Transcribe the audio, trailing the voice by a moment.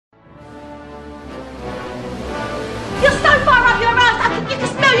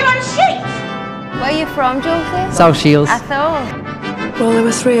are you from, Joseph? South Shields. I thought. Well, there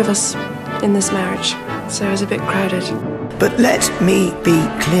were 3 of us in this marriage, so it was a bit crowded. But let me be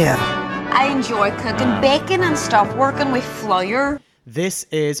clear. I enjoy cooking bacon and stuff, working with flour. This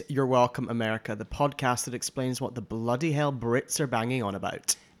is You're Welcome America, the podcast that explains what the bloody hell Brits are banging on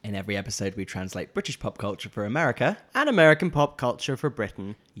about. In every episode, we translate British pop culture for America. And American pop culture for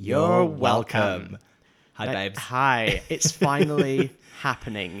Britain. You're welcome. Hi, babes. Hi. It's finally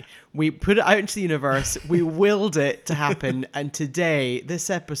happening. We put it out into the universe. We willed it to happen. And today, this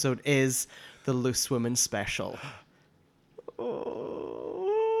episode is the Loose Women Special.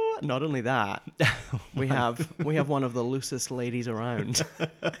 Oh, not only that, we have one of the loosest ladies around.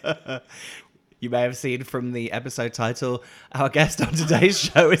 You may have seen from the episode title, our guest on today's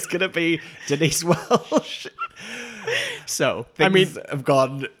show is going to be Denise Welch. So, Things have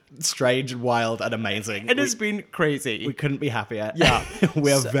gone strange and wild and amazing. It has been crazy. We couldn't be happier. Yeah.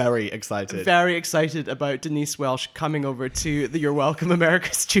 We are very excited. Very excited about Denise Welch coming over to the You're Welcome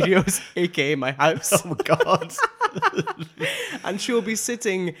America studios, aka my house. Oh, my God. And she'll be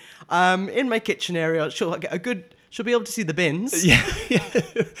sitting in my kitchen area. She'll be able to see the bins. Yeah.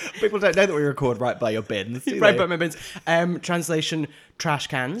 People don't know that we record right by your bins. Do Right they? by my bins. Translation, trash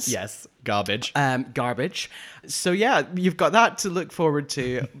cans. Yes, garbage. Garbage. So yeah, you've got that to look forward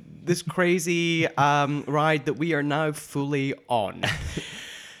to. This crazy ride that we are now fully on.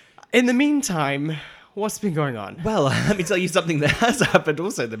 In the meantime, what's been going on? Well, let me tell you something that has happened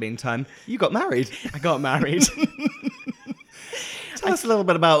also in the meantime. You got married. I got married. Tell us a little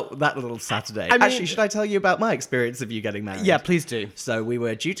bit about that little Saturday. Actually, should I tell you about my experience of you getting married? Yeah, please do. So we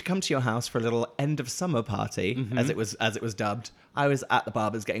were due to come to your house for a little end of summer party, as it was dubbed. I was at the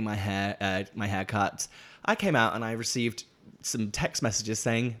barber's getting my hair cut. I came out and I received some text messages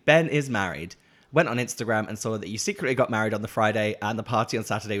saying Ben is married. Went on Instagram and saw that you secretly got married on the Friday, and the party on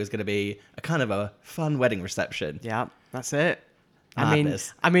Saturday was going to be a kind of a fun wedding reception. Yeah, that's it.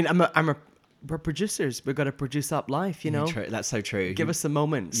 Madness. We're producers. We've got to produce up life, you know. True. That's so true. Give us the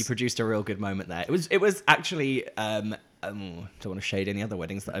moments. You produced a real good moment there. It was actually don't want to shade any other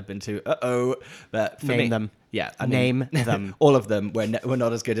weddings that I've been to. But for Name me, them. Yeah, Name them. All of them were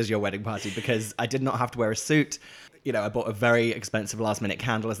not as good as your wedding party because I did not have to wear a suit. You know, I bought a very expensive last-minute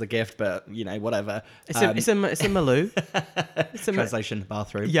candle as the gift, but you know, whatever. It's in Malou. It's in Translation: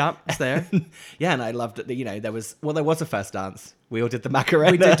 bathroom. Yeah, it's there. Yeah, and I loved it. You know, there was a first dance. We all did the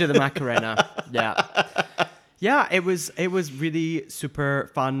Macarena. We did do the Macarena. Yeah. Yeah, it was really super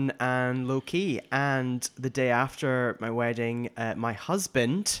fun and low key. And the day after my wedding, my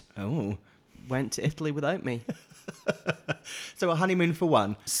husband went to Italy without me. So a honeymoon for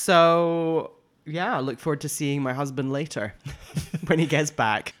one. So yeah, I look forward to seeing my husband later when he gets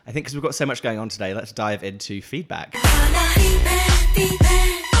back. I think because we've got so much going on today, let's dive into feedback.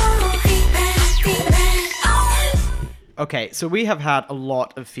 Okay, so we have had a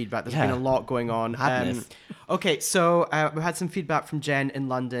lot of feedback. There's been a lot going on. Madness. Okay, so we had some feedback from Jen in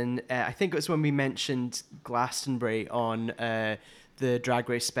London. I think it was when we mentioned Glastonbury on the Drag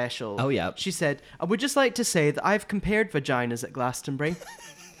Race special. Oh, yeah. She said, I would just like to say that I've compared vaginas at Glastonbury.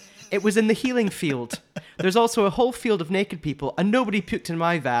 It was in the healing field. There's also a whole field of naked people, and nobody puked in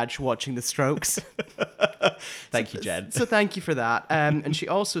my vag watching the Strokes. Thank you, Jen. So thank you for that. And she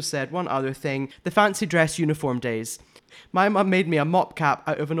also said one other thing, the fancy dress uniform days. My mum made me a mop cap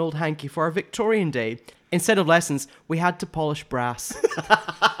out of an old hanky for our Victorian day. Instead of lessons, we had to polish brass.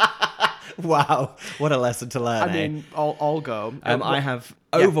 Wow, what a lesson to learn. I mean, I'll go. I have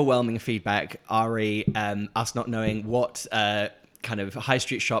overwhelming feedback, Ari, us not knowing what kind of high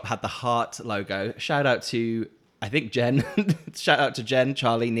street shop had the heart logo. Shout out to, I think, Jen. Shout out to Jen,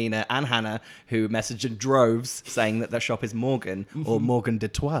 Charlie, Nina, and Hannah, who messaged in droves saying that their shop is Morgan, or Morgan de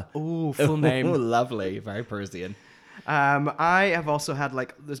Toi. Ooh, full name. Oh, lovely. Very Parisian. I have also had,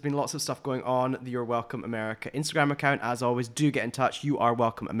 there's been lots of stuff going on. The You're Welcome America Instagram account, as always, do get in touch. You Are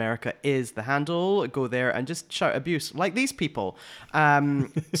Welcome America is the handle. Go there and just shout abuse like these people.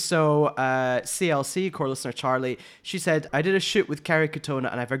 So CLC, core listener Charlie, she said, I did a shoot with Kerry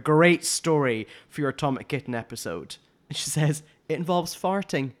Katona and I have a great story for your Atomic Kitten episode. And she says, it involves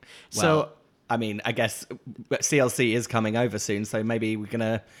farting. Well, I mean, I guess CLC is coming over soon, so maybe we're going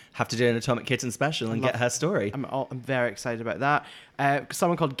to have to do an Atomic Kitten special and get her story. I'm very excited about that.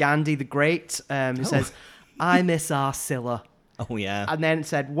 Someone called Gandhi the Great, who says, I miss Scylla. Oh, yeah. And then it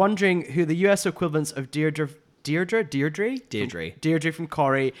said, wondering who the US equivalents of Deirdre from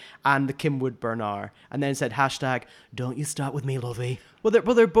Corrie and the Kim Woodburn are. And then it said, hashtag, don't you start with me, lovey. Well,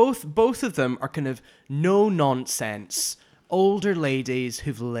 they're both of them are kind of no-nonsense, older ladies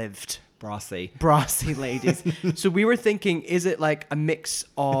who've lived. Brassy ladies. So we were thinking, is it like a mix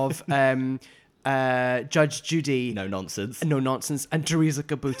of Judge Judy. No nonsense. No nonsense. And Teresa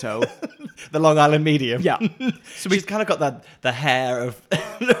Caputo. The Long Island medium. Yeah. So she's kind of got the hair of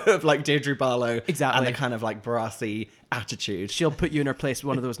of like Deirdre Barlow. Exactly. And the kind of like brassy attitude. She'll put you in her place with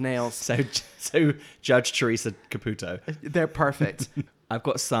one of those nails. So Judge Teresa Caputo. They're perfect. I've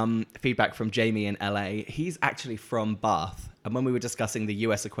got some feedback from Jamie in LA. He's actually from Bath. And when we were discussing the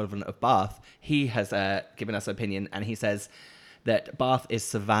US equivalent of Bath, he has given us an opinion, and he says that Bath is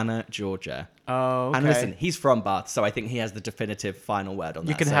Savannah, Georgia. Oh, okay. And listen, he's from Bath, so I think he has the definitive final word on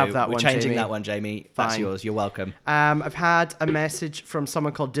that. You can So have that we're one, changing Jamie. that one, Jamie. That's Fine. yours. You're welcome. I've had a message from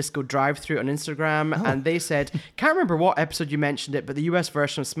someone called Disco Drive-Thru on Instagram, Oh. and they said, can't remember what episode you mentioned it, but the US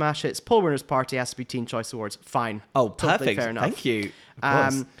version of Smash Hits Poll Winners Party has to be Teen Choice Awards. Fine. Oh, Totally perfect. fair enough. Thank you.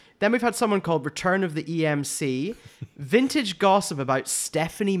 Of course. Then we've had someone called Return of the EMC, vintage gossip about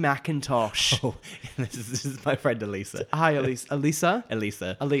Stephanie McIntosh. Oh, this is my friend Elisa. Hi, Elisa.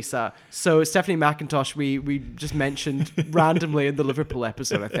 Elisa. So Stephanie McIntosh, we just mentioned randomly in the Liverpool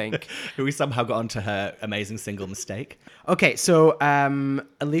episode, I think. Who we somehow got onto her amazing single Mistake. Okay, so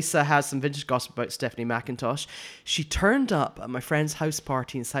Elisa has some vintage gossip about Stephanie McIntosh. She turned up at my friend's house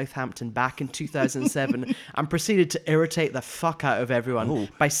party in Southampton back in 2007 and proceeded to irritate the fuck out of everyone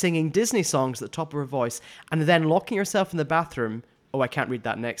by singing Disney songs at the top of her voice and then locking herself in the bathroom. Oh, I can't read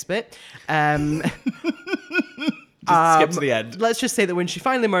that next bit. Just skip to the end. Let's just say that when she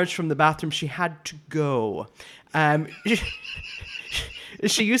finally emerged from the bathroom, she had to go.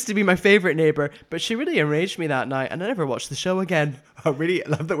 She used to be my favourite neighbour, but she really enraged me that night, and I never watched the show again. I really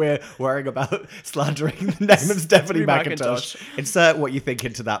love that we're worrying about slandering the name of Stephanie McIntosh. Insert what you think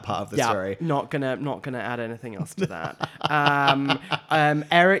into that part of the story. Not gonna add anything else to that.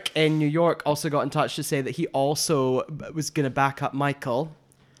 Eric in New York also got in touch to say that he also was gonna back up Michael.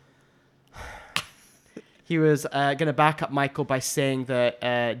 He was gonna back up Michael by saying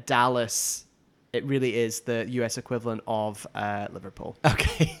that Dallas, it really is the US equivalent of Liverpool.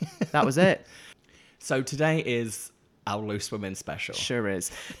 Okay. That was it. So today is our Loose Women special. Sure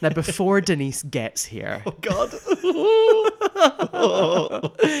is. Now, before Denise gets here, God.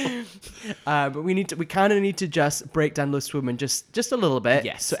 but we kind of need to just break down Loose Women just a little bit,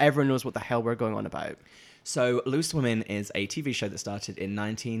 Yes. so everyone knows what the hell we're going on about. So Loose Women is a TV show that started in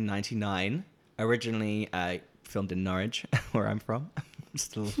 1999, originally filmed in Norwich, where I'm from.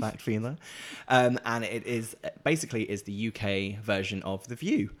 Just a little fact for you there. And it is basically is the UK version of The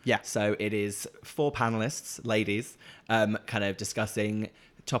View. Yeah. So it is 4 panelists, ladies, kind of discussing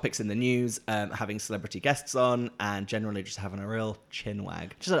topics in the news, having celebrity guests on, and generally just having a real chin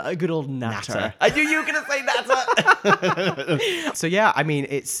wag. Just a good old natter. I knew you were going to say natter. So yeah, I mean,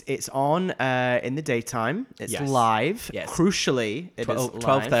 it's on in the daytime. It's Yes. live. Yes. Crucially, it is live.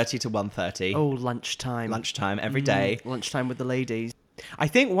 12:30 to 1:30. Oh, lunchtime. Lunchtime every day. Lunchtime with the ladies. I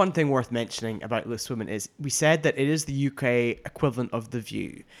think one thing worth mentioning about Loose Women is we said that it is the UK equivalent of The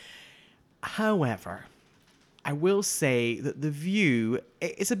View. However, I will say that The View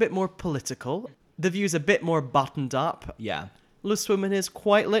is a bit more political. The View is a bit more buttoned up. Yeah. Loose Women is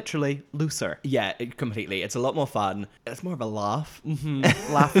quite literally looser. Yeah, completely. It's a lot more fun. It's more of a laugh.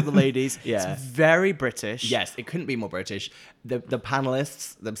 Laugh at the ladies. Yeah. It's very British. Yes, it couldn't be more British. The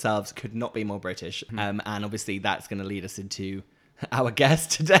panelists themselves could not be more British. And obviously that's going to lead us into our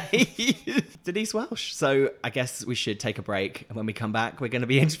guest today, Denise Welsh. So I guess we should take a break. And when we come back, we're going to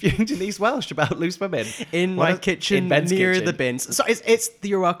be interviewing Denise Welsh about Loose Women. In my kitchen, in Ben's near kitchen. the bins. So it's the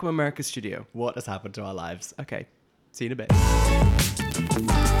You're Welcome America studio. What has happened to our lives? Okay. See you in a bit.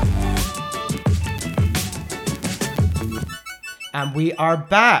 And we are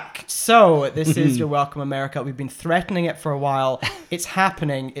back. So this is Your Welcome America. We've been threatening it for a while. It's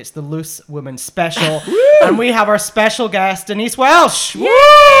happening. It's the Loose Women special. And we have our special guest, Denise Welsh. Woo!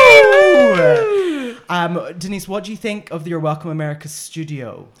 Denise, what do you think of the Your Welcome America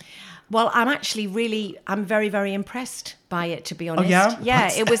studio? Well, I'm very, very impressed by it, to be honest. yeah? Yeah,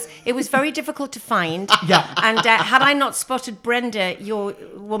 it was very difficult to find. Yeah. And had I not spotted Brenda, your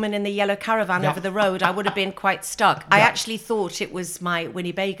woman in the yellow caravan over the road, I would have been quite stuck. I actually thought it was my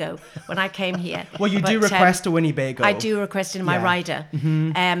Winnebago when I came here. Well, you do request a Winnebago. I do request it in my rider.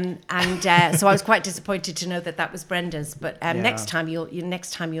 And so I was quite disappointed to know that was Brenda's. But next time you'll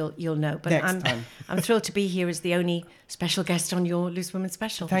know. But Next time. I'm thrilled to be here as the only special guest on your Loose Women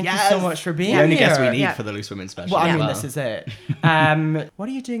special. Thank you so much for being The here. only guest we need Yeah. for the Loose Women special. Well, I as mean, this is it. What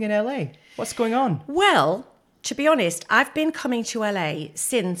are you doing in LA? What's going on? Well, to be honest, I've been coming to LA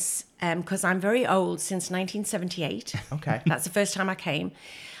since, because I'm very old, since 1978. Okay. That's the first time I came.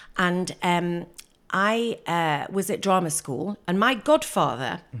 And I was at drama school, and my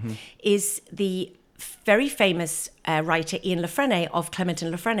godfather is the very famous writer Ian Lafrene of Clement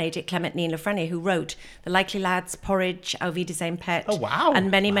and Lafrene, Dick Clement and Ian Lafrene, who wrote The Likely Lads, Porridge, Au Vie des Pet. Oh, wow. And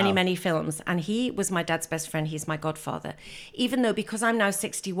many films. And he was my dad's best friend. He's my godfather. Even though, because I'm now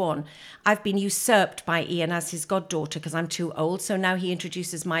 61, I've been usurped by Ian as his goddaughter because I'm too old. So now he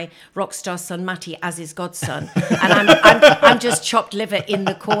introduces my rock star son, Matty, as his godson. And I'm just chopped liver in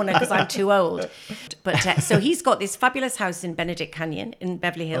the corner because I'm too old. But so he's got this fabulous house in Benedict Canyon in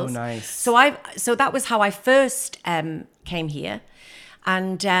Beverly Hills. Oh, nice. So that was how I first came here,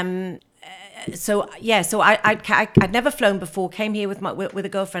 and I'd never flown before. Came here with a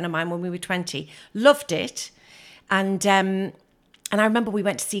girlfriend of mine when we were 20. Loved it, and I remember we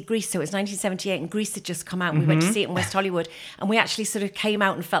went to see Grease. So it was 1978, and Grease had just come out. And we went to see it in West Hollywood, and we actually sort of came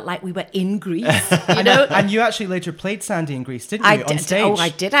out and felt like we were in Grease, you know. And you actually later played Sandy in Grease, didn't you? On stage. Oh, I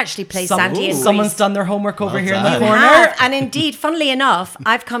did actually play Sandy in Grease. Someone's done their homework over here in the done. corner. Have. And indeed, funnily enough,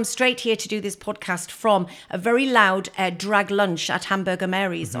 I've come straight here to do this podcast from a very loud drag lunch at Hamburger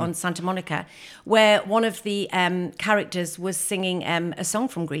Mary's on Santa Monica, where one of the characters was singing a song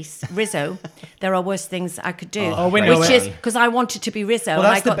from Grease, Rizzo. There are worse things I could do. Oh, we know which it. is because I wanted to be Rizzo, Well, and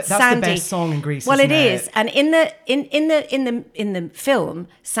I that's the got be- that's the Sandy. best song in Grease, Well, isn't it it? is, and in the film,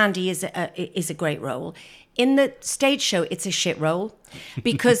 Sandy is a great role. In the stage show, it's a shit role.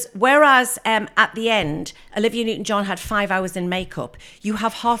 Because whereas at the end, Olivia Newton-John had 5 hours in makeup, you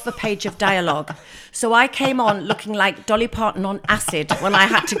have half a page of dialogue. So I came on looking like Dolly Parton on acid when I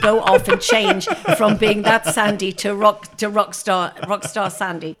had to go off and change from being that Sandy to rock star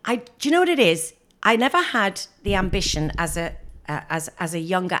Sandy. Do you know what it is? I never had the ambition as a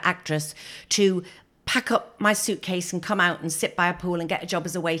younger actress to pack up my suitcase and come out and sit by a pool and get a job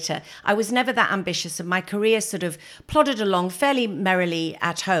as a waiter. I was never that ambitious, and my career sort of plodded along fairly merrily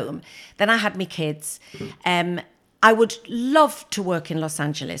at home. Then I had my kids. I would love to work in Los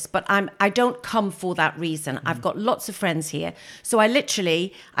Angeles, but I don't come for that reason. I've got lots of friends here. So I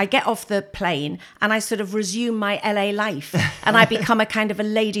get off the plane and I sort of resume my LA life, and I become a kind of a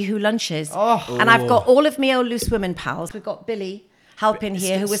lady who lunches. And I've got all of my old loose women pals. We've got Billy helping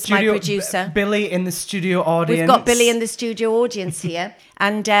here, who was my producer. Billy in the studio audience. We've got Billy in the studio audience here.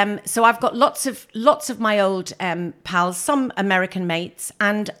 And so I've got lots of my old pals, some American mates,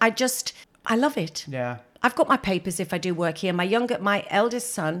 and I love it. Yeah. I've got my papers if I do work here. My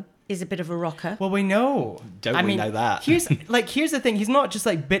eldest son is a bit of a rocker. Well, we know. Don't we know that? Here's the thing. He's not just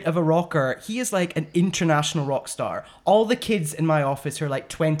like bit of a rocker. He is like an international rock star. All the kids in my office who are like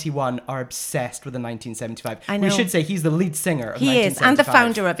 21 are obsessed with the 1975. I know. We should say he's the lead singer of He is, and the 1975.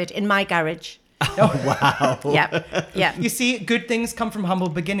 founder of it in my garage. Oh, wow. Yeah. You see, good things come from humble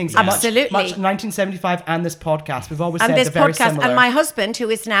beginnings. Absolutely. Much 1975 and this podcast. We've always And said this they're very podcast, similar. and my husband, who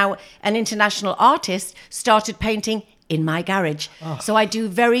is now an international artist, started painting in my garage. So I do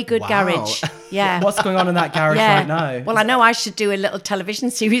very good Wow. garage. Yeah. What's going on in that garage right now? Well, I know I should do a little television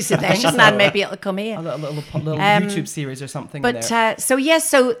series in there, shouldn't I? And maybe it'll come here. A little YouTube series or something in But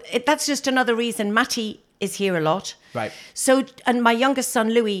there. that's just another reason. Matty is here a lot. Right. So, and my youngest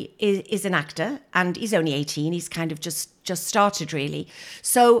son, Louis, is an actor, and he's only 18. He's kind of just started, really.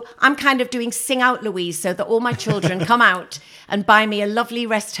 So I'm kind of doing Sing Out Louise, so that all my children come out and buy me a lovely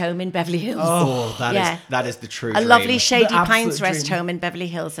rest home in Beverly Hills. Oh, Yeah. that is the true A dream. lovely Shady The absolute Pines rest dream. home in Beverly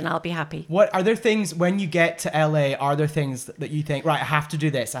Hills, and I'll be happy. What are there things when you get to LA? Are there things that you think, right? I have to do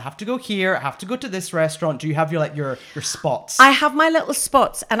this. I have to go here. I have to go to this restaurant. Do you have your spots? I have my little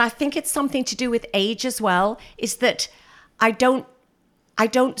spots, and I think it's something to do with age as well, is that I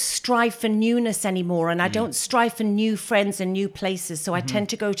don't strive for newness anymore, and I don't strive for new friends and new places, so I tend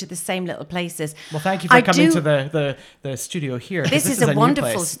to go to the same little places. Well, thank you for coming to the studio here. 'cause This is a new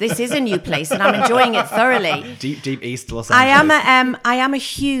wonderful. place. This is a new place, and I'm enjoying it thoroughly. Deep East Los I Angeles. am a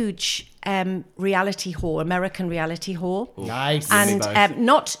huge reality whore, American reality whore. Nice. And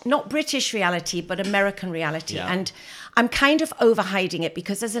both. not British reality, but American reality. Yeah. And I'm kind of overhiding it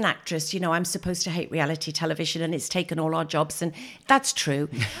because as an actress, I'm supposed to hate reality television, and it's taken all our jobs, and that's true.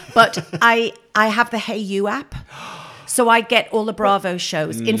 But I have the Hey You app. So I get all the Bravo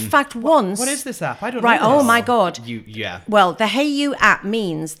shows. In fact, once... What is this app? I don't Right, know. oh my God. Yeah. Well, the Hey You app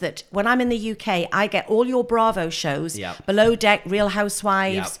means that when I'm in the UK, I get all your Bravo shows, Yep. Below Deck, Real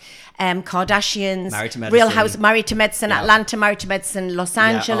Housewives, Kardashians, Married to Real Medicine. Married to Medicine, Yep. Atlanta, Married to Medicine, Los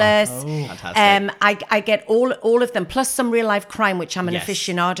Angeles. Fantastic. I get all of them, plus some real life crime, which I'm an Yes.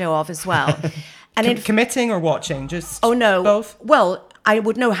 aficionado of as well. And Committing or watching? Just oh no, both. Well, I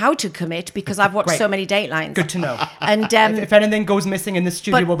would know how to commit because I've watched Great. so many Datelines. Good to know. And If anything goes missing in the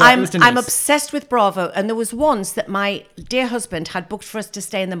studio, we'll but be like, it was Denise. I'm obsessed with Bravo, and there was once that my dear husband had booked for us to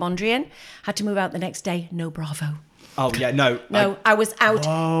stay in the Mondrian, had to move out the next day, no Bravo. Oh yeah, no. No, I was out.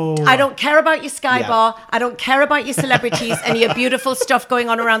 I don't care about your Sky Yeah. Bar. I don't care about your celebrities and your beautiful stuff going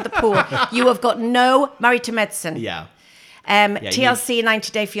on around the pool. You have got no Married to Medicine. Yeah. TLC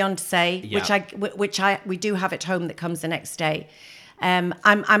 90 Day Fiance, Yeah. which we do have at home that comes the next day.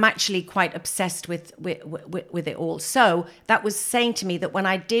 I'm actually quite obsessed with it all. So that was saying to me that when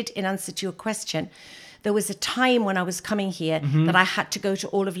I did, in answer to your question, there was a time when I was coming here that I had to go to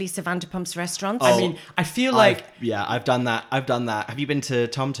all of Lisa Vanderpump's restaurants. I mean, I feel like I've done that. Have you been to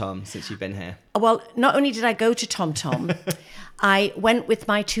Tom Tom since you've been here? Well, not only did I go to Tom Tom, I went with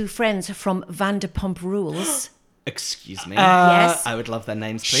my two friends from Vanderpump Rules. Excuse me. Yes. I would love their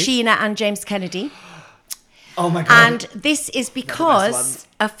names, please. Sheena and James Kennedy. oh my god. And this is because ones.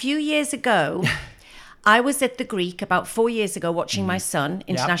 a few years ago, I was at the Greek about 4 years ago watching my son,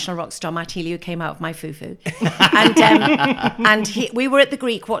 international rock star Matt Healy, who came out of my fufu. And we were at the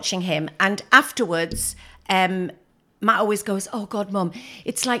Greek watching him. And afterwards, Matt always goes, oh God, Mum,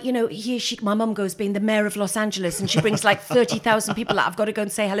 it's like, my mum goes being the mayor of Los Angeles and she brings like 30,000 people out. I've got to go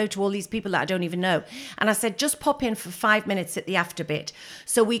and say hello to all these people that I don't even know. And I said, just pop in for 5 minutes at the after bit.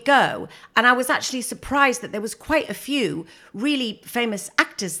 So we go. And I was actually surprised that there was quite a few really famous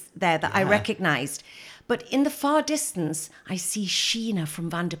actors there that I recognized. But in the far distance, I see Sheena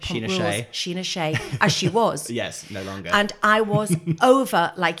from Vanderpump Rules. Sheena Shea, as she was. Yes, no longer. And I was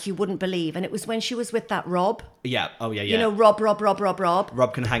over like you wouldn't believe. And it was when she was with that Rob. Yeah. Oh yeah. You know, Rob. Rob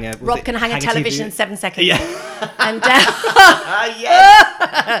can hang a. Rob can hang a television in 7 seconds. Yeah. And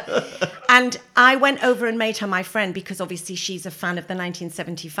and I went over and made her my friend because obviously she's a fan of the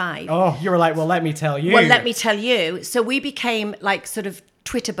 1975. Oh, you were like, well, let me tell you. Well, let me tell you. So we became like sort of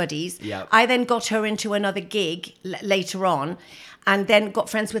Twitter buddies. Yeah. I then got her into another gig later on, and then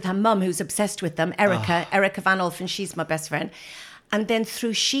got friends with her mum, who's obsessed with them, Erica Van Olfen. She's my best friend. And then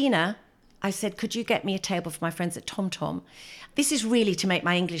through Sheena, I said, could you get me a table for my friends at Tom Tom? This is really to make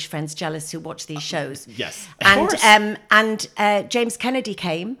my English friends jealous who watch these shows. Yes. And James Kennedy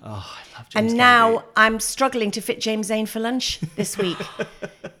came. Oh, I love James And Kennedy. now I'm struggling to fit James Zane for lunch this week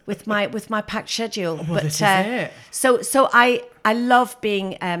with my packed schedule. Well, this is it. So I love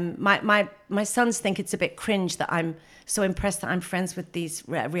being my sons think it's a bit cringe that I'm so impressed that I'm friends with these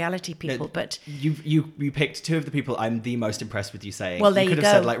reality people. But you picked two of the people I'm the most impressed with you saying. Well, there you you could go.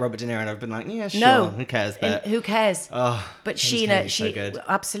 have said like Robert De Niro, and I've been like, yeah, sure, no, who cares? But who cares? Oh, but James Sheena, Kennedy's so good.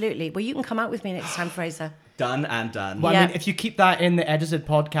 absolutely. Well, you can come out with me next time, Fraser. Done and done. Well, Yeah. I mean, if you keep that in the edited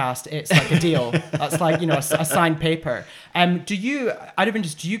podcast, it's like a deal. That's like, a signed paper. Do you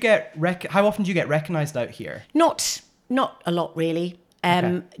get, how often do you get recognized out here? Not a lot, really.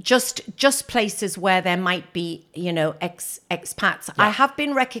 Just places where there might be, expats. I have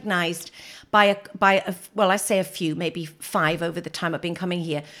been recognised by I say a few, maybe 5 over the time I've been coming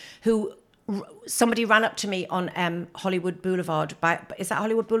here, who somebody ran up to me on Hollywood Boulevard. Is that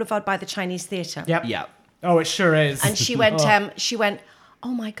Hollywood Boulevard by the Chinese Theatre? Yep. Yeah. Oh, it sure is. And she went,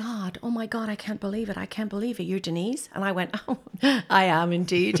 oh my God, I can't believe it. You're Denise? And I went, oh, I am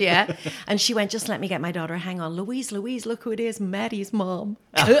indeed, yeah. And she went, just let me get my daughter. Hang on. Louise, look who it is. Maddie's mom.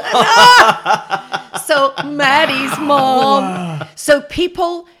 So Maddie's mom. So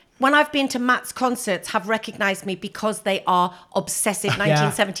people, when I've been to Matt's concerts, have recognized me because they are obsessive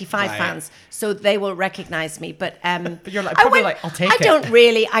 1975 Right. fans. So they will recognize me. But you're like, probably like, I'll take it. I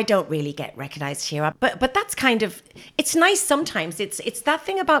don't really get recognized here. But that's kind of, it's nice sometimes. It's that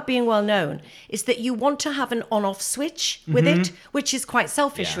thing about being well known is that you want to have an on-off switch with it, which is quite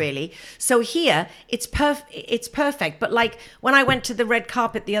selfish, really. So here it's perfect. But like when I went to the red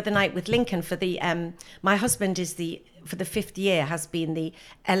carpet the other night with Lincoln for the my husband is for the 5th year has been the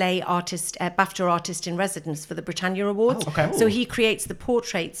LA artist, BAFTA artist in residence for the Britannia Awards. Oh, okay. So he creates the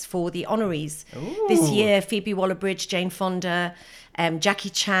portraits for the honorees. This year, Phoebe Waller-Bridge, Jane Fonda, Jackie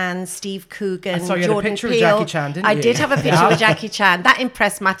Chan, Steve Coogan, I saw you had a Jordan picture of Peele. Jackie Chan, didn't I you? did have a picture Yeah. with Jackie Chan. That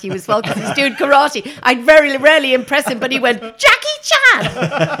impressed Matthew as well because he's doing karate. I very rarely impress him, but he went, Jackie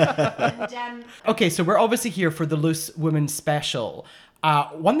Chan! Okay, so we're obviously here for the Loose Women special.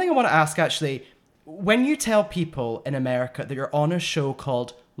 One thing I want to ask, actually, when you tell people in America that you're on a show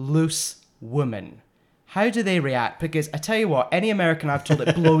called Loose Women, how do they react? Because I tell you what, any American I've told,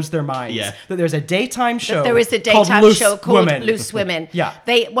 it blows their minds Yeah. that there's a daytime show. There is a called daytime Loose show called Women. Loose Women. Yeah.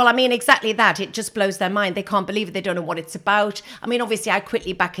 Exactly that. It just blows their mind. They can't believe it. They don't know what it's about. I mean, obviously, I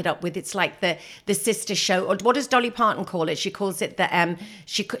quickly back it up with it's like the sister show. Or what does Dolly Parton call it? She calls it the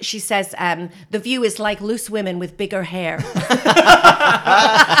she says the View is like loose women with bigger hair.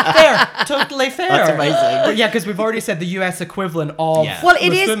 Fair, totally fair. That's amazing. But yeah, because we've already said the US equivalent of Yeah. Well, it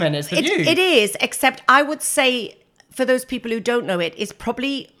Loose is. Women is the View. It is, except I would say for those people who don't know it, is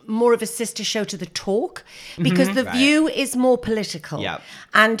probably more of a sister show to The Talk, because The View is more political. Yeah.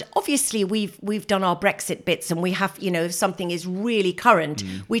 And obviously we've done our Brexit bits, and we have, if something is really current,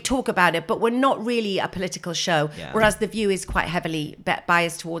 we talk about it, but we're not really a political show, whereas The View is quite heavily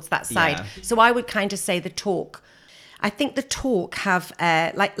biased towards that side. Yeah. So I would kind of say The Talk. I think The Talk have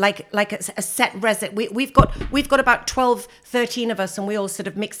like a set we've got about 12, 13 of us, and we all sort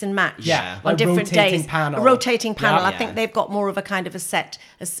of mix and match on a different rotating days. panel. A rotating panel. Yeah. I think they've got more of a kind of a set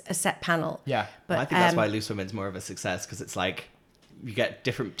panel. Yeah. But I think that's why Loose Women's more of a success, because it's like you get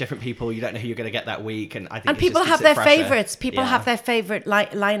different people. You don't know who you're going to get that week, and I think people have their favourites. People have their favourite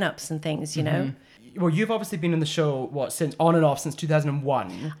lineups and things. You know. Well, you've obviously been in the show, since on and off since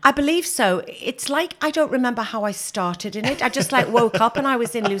 2001. I believe so. It's like, I don't remember how I started in it. I just woke up and I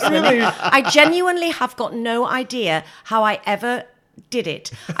was in Loose Women. I genuinely have got no idea how I ever did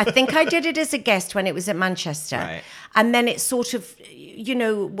it. I think I did it as a guest when it was at Manchester. Right. And then it sort of,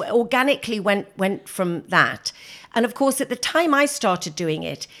 organically went from that. And of course, at the time I started doing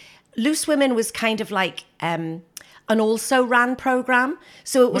it, Loose Women was kind of like an also ran program.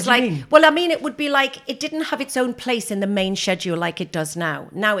 So it was it would be like, it didn't have its own place in the main schedule like it does now.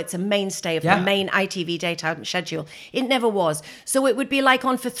 Now it's a mainstay of the main ITV daytime schedule. It never was. So it would be like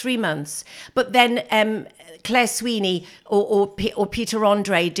on for 3 months. But then Claire Sweeney or Peter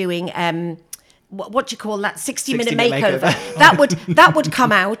Andre doing what do you call that? 60-minute makeover. that would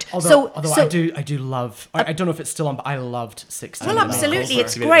come out. Although I do love. I don't know if it's still on, but I loved 60. Well, absolutely,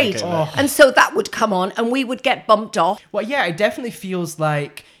 it's great. And so that would come on, and we would get bumped off. Well, yeah, it definitely feels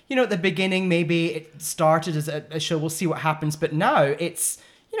like, at the beginning maybe it started as a show. We'll see what happens, but now it's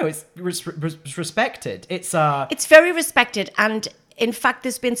it's respected. It's very respected, and in fact,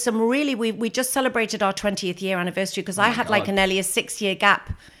 there's been some really. We just celebrated our 20th year anniversary, because I had a nearly a 6-year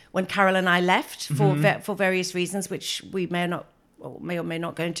gap when Carol and I left for various reasons, which we may or may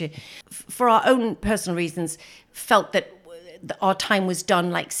not go into, for our own personal reasons, felt that our time was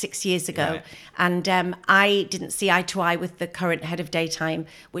done 6 years ago. Right. And I didn't see eye to eye with the current head of daytime,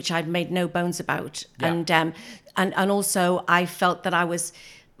 which I'd made no bones about. Yeah. And also I felt that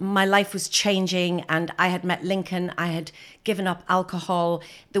my life was changing, and I had met Lincoln. I had given up alcohol.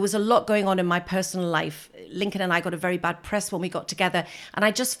 There was a lot going on in my personal life. Lincoln and I got a very bad press when we got together, and I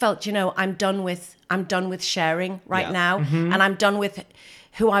just felt, I'm done with sharing right now, and I'm done with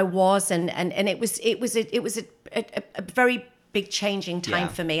who I was, and it was a very big changing time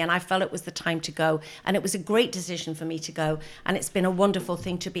for me, and I felt it was the time to go, and it was a great decision for me to go, and it's been a wonderful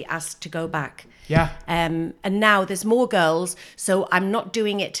thing to be asked to go back. And now there's more girls, so I'm not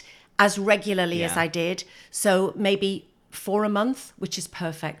doing it as regularly as I did, so maybe 4 a month, which is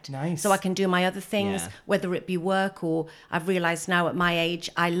perfect. Nice. So I can do my other things, whether it be work, or I've realized now at my age,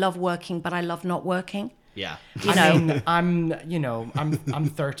 I love working, but I love not working. Yeah. I'm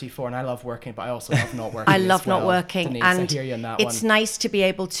 34 and I love working, but I also love not working. I love not working, Denise, and I hear you on that it's nice to be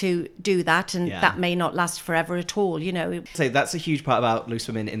able to do that, and that may not last forever at all. So that's a huge part about Loose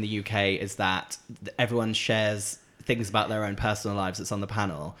Women in the UK, is that everyone shares things about their own personal lives that's on the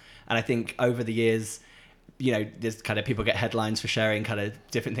panel, and I think over the years, there's kind of people get headlines for sharing kind of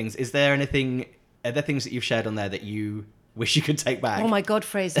different things. Are there things that you've shared on there that you wish you could take back? Oh my God,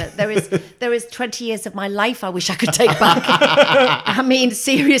 Fraser, there is 20 years of my life I wish I could take back. I mean,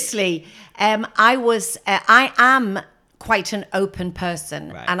 seriously, I am quite an open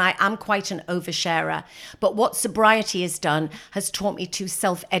person, and I am quite an oversharer. But what sobriety has done has taught me to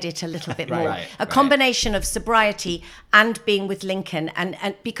self-edit a little bit more. A combination of sobriety and being with Lincoln,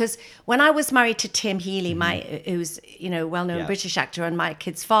 and because when I was married to Tim Healy, who's well-known British actor, and my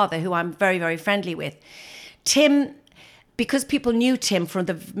kid's father, who I'm very, very friendly with, Tim. Because people knew Tim from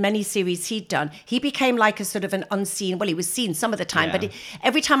the many series he'd done, he became like a sort of an unseen, well, he was seen some of the time, but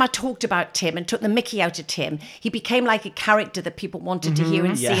every time I talked about Tim and took the mickey out of Tim, he became like a character that people wanted to hear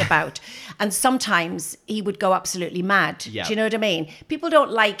and see about. And sometimes he would go absolutely mad. Yeah. Do you know what I mean? People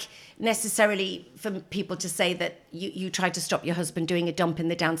don't like necessarily for people to say that you tried to stop your husband doing a dump in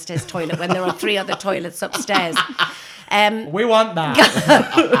the downstairs toilet when there are 3 other toilets upstairs. We want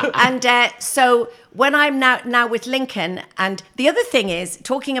that. And so when I'm now with Lincoln, and the other thing is,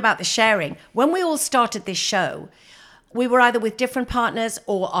 talking about the sharing, when we all started this show, we were either with different partners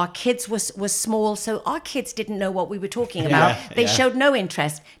or our kids were small, so our kids didn't know what we were talking about. They showed no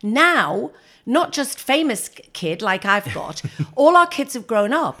interest. Now not just famous kid like I've got. All our kids have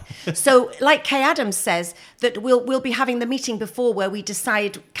grown up. So like Kay Adams says, that we'll be having the meeting before where we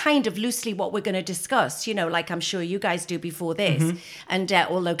decide kind of loosely what we're going to discuss, you know, like I'm sure you guys do before this. And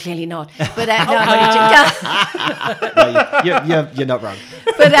although clearly not. But You're not wrong.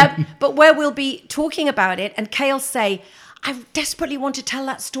 but where we'll be talking about it, and Kay'll say, I desperately want to tell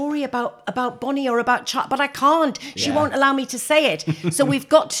that story about Bonnie or about Charles, but I can't. She won't allow me to say it. So we've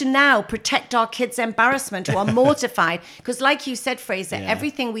got to now protect our kids' embarrassment who are mortified. Because like you said, Fraser,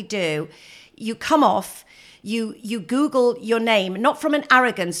 everything we do, you come off, you Google your name, not from an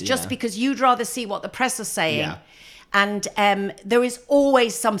arrogance, just because you'd rather see what the press are saying. Yeah. And there is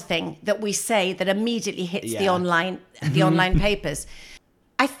always something that we say that immediately hits the online papers.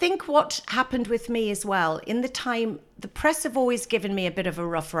 I think what happened with me as well, in the time, the press have always given me a bit of a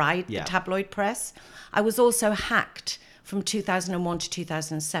rough ride, the tabloid press. I was also hacked from 2001 to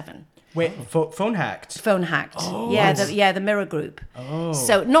 2007. Wait, phone hacked? Phone hacked. Oh. The Mirror Group. Oh.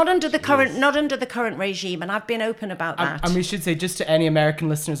 So not under the current regime, and I've been open about that. And we should say, just to any American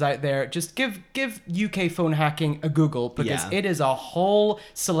listeners out there, just give UK phone hacking a Google, because it is a whole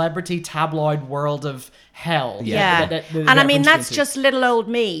celebrity tabloid world of hell. Yeah. And I mean, that's just little old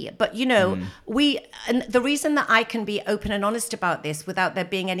me. But you know, and the reason that I can be open and honest about this without there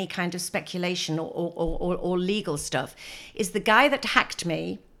being any kind of speculation or legal stuff is the guy that hacked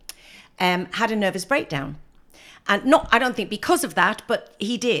me had a nervous breakdown, and I don't think because of that, but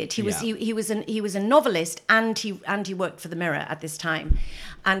he did. He was a novelist, and he worked for the Mirror at this time,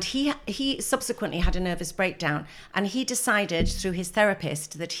 and he subsequently had a nervous breakdown, and he decided through his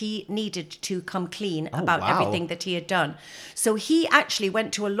therapist that he needed to come clean about everything that he had done. So he actually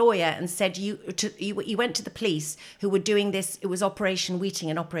went to a lawyer and said, you went to the police who were doing this. It was Operation Wheating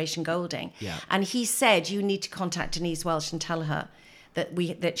and Operation Golding, and he said, you need to contact Denise Welch and tell her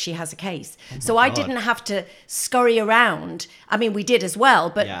that she has a case. So I didn't have to scurry around. I mean, we did as well,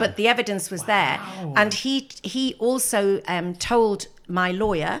 but the evidence was there. And he also told my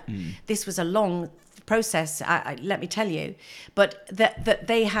lawyer, this was a long process, let me tell you, but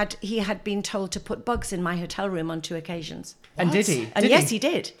that he had been told to put bugs in my hotel room on 2 occasions. And did he? Yes, he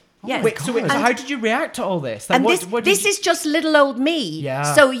did. Yes. Wait, so how did you react to all this? Like, and this is just little old me.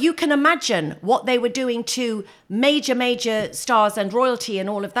 Yeah. So you can imagine what they were doing to major stars and royalty and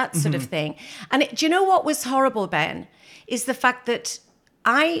all of that sort of thing. And do you know what was horrible, Ben? Is the fact that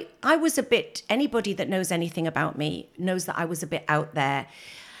I was a bit, anybody that knows anything about me knows that I was a bit out there.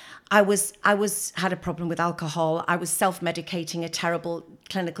 I had a problem with alcohol. I was self-medicating a terrible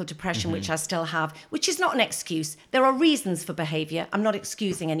clinical depression, which I still have, which is not an excuse. There are reasons for behavior. I'm not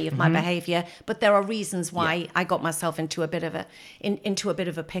excusing any of my behavior, but there are reasons why I got myself into a bit of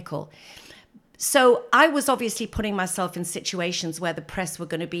a pickle. So I was obviously putting myself in situations where the press were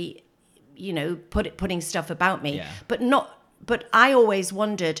going to be, you know, putting stuff about me, But I always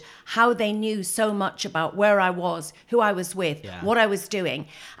wondered how they knew so much about where I was, who I was with, what I was doing.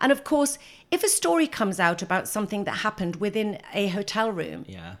 And of course, if a story comes out about something that happened within a hotel room,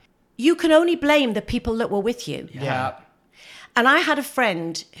 you can only blame the people that were with you. Yeah. And I had a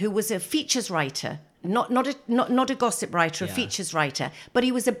friend who was a features writer, not a gossip writer, a features writer, but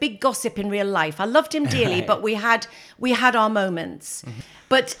he was a big gossip in real life. I loved him dearly, but we had our moments.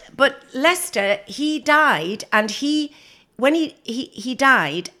 But Lester, he died, and when he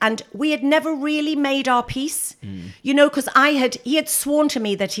died, and we had never really made our peace, you know, because he had sworn to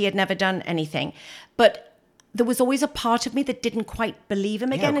me that he had never done anything, but there was always a part of me that didn't quite believe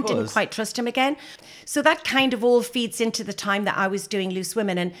him again and didn't quite trust him again. So that kind of all feeds into the time that I was doing Loose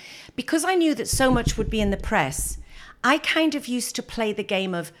Women. And because I knew that so much would be in the press, I kind of used to play the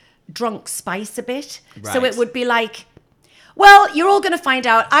game of drunk spice a bit. Right. So it would be like, well, you're all going to find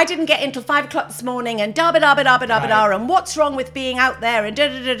out. I didn't get in till 5 o'clock this morning, and da-ba-da-ba-da-ba-da-ba-da, and what's wrong with being out there, and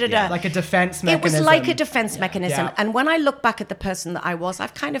da-da-da-da-da. Like a defense mechanism. It was like a defense mechanism. Yeah. And when I look back at the person that I was, I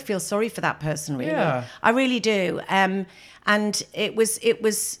kind of feel sorry for that person, really. Yeah. I really do. And it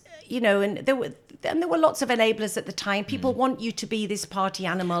was, you know, and there were lots of enablers at the time. People want you to be this party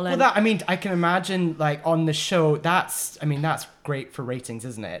animal. And I can imagine, like, on the show, that's great for ratings,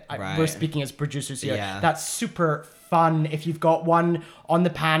 isn't it? Right. We're speaking as producers here. Yeah. That's super fun if you've got one on the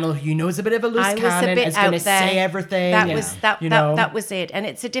panel who knows a bit of a loose cannon, is going to say everything. That was it. And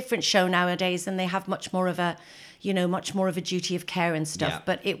it's a different show nowadays, and they have much more of a duty of care and stuff. Yeah.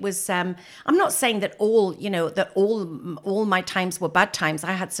 But it was, I'm not saying that all my times were bad times.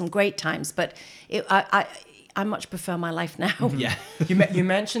 I had some great times, but I much prefer my life now. Yeah. You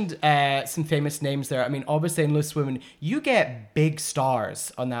mentioned some famous names there. I mean, obviously in Loose Women, you get big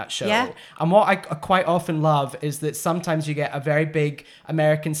stars on that show. Yeah. And what I quite often love is that sometimes you get a very big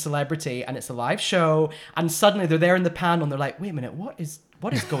American celebrity and it's a live show and suddenly they're there in the panel and they're like, wait a minute, what is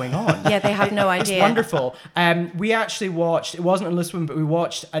going on? Yeah, they have no idea. It's wonderful. We actually watched, it wasn't on Loose Women, but we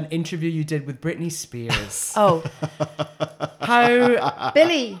watched an interview you did with Britney Spears. Oh, How...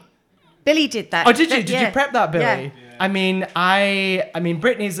 Billy did that. Oh, did you? Did you prep that, Billy? Yeah. I mean,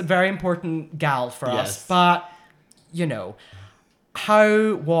 Britney's a very important gal for us, Yes. but you know,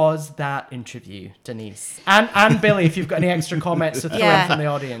 how was that interview, Denise? And Billy, if you've got any extra comments to throw in from the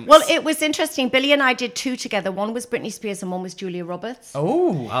audience. Well, it was interesting. Billy and I did two together. One was Britney Spears and one was Julia Roberts.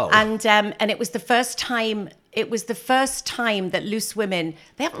 Oh. And it was the first time. It was the first time that Loose Women,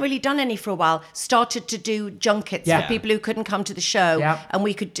 they haven't really done any for a while, started to do junkets Yeah. for people who couldn't come to the show, Yeah. and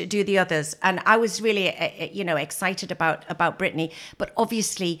we could do the others. And I was really, excited about Britney. But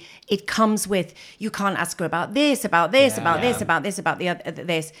obviously, it comes with, you can't ask her about this, about this, about this, about this, about the other,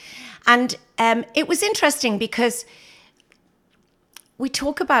 this. And it was interesting because we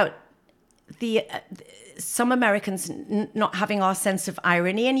talk about some Americans not having our sense of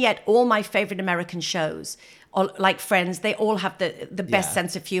irony, and yet all my favorite American shows, like Friends, they all have the best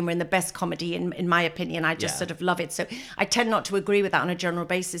sense of humor and the best comedy, in my opinion. I just sort of love it. So I tend not to agree with that on a general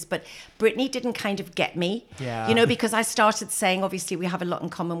basis, but Britney didn't kind of get me, because I started saying, obviously we have a lot in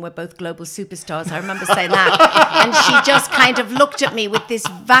common, we're both global superstars. I remember saying that, and she just kind of looked at me with this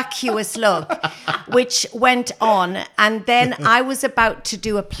vacuous look, which went on. And then I was about to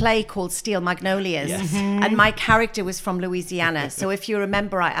do a play called Steel Magnolias, and my character was from Louisiana. So if you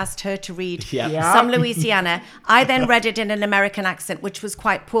remember, I asked her to read some Louisiana. I then read it in an American accent, which was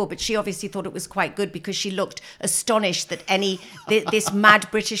quite poor, but she obviously thought it was quite good because she looked astonished that this mad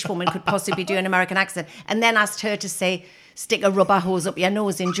British woman could possibly do an American accent, and then asked her to say, stick a rubber hose up your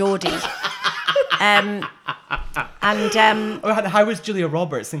nose in Geordie. How was Julia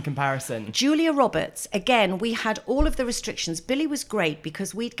Roberts in comparison? Julia Roberts, again, we had all of the restrictions. Billy was great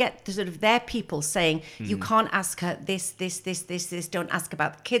because we'd get the sort of their people saying, you can't ask her this, don't ask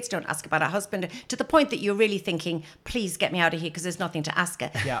about the kids, don't ask about her husband, to the point that you're really thinking, please get me out of here because there's nothing to ask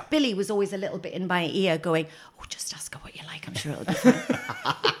her. Yeah. Billy was always a little bit in my ear going, oh, just ask her what you like, I'm sure it'll be fine.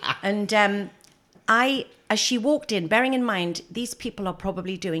 And as she walked in, bearing in mind, these people are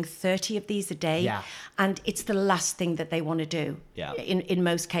probably doing 30 of these a day, and it's the last thing that they want to do in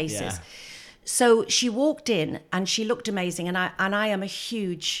most cases. Yeah. So she walked in and she looked amazing, and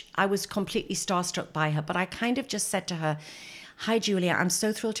I was completely starstruck by her, but I kind of just said to her, hi, Julia, I'm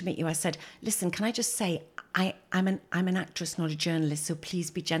so thrilled to meet you. I said, listen, can I just say, I'm an actress, not a journalist, so please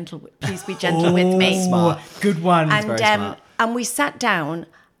be gentle with me. Smart. Good one. And, very smart. and we sat down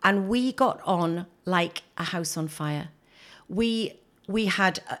and we got on like a house on fire. We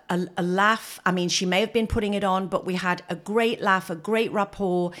had a laugh. I mean, she may have been putting it on, but we had a great laugh, a great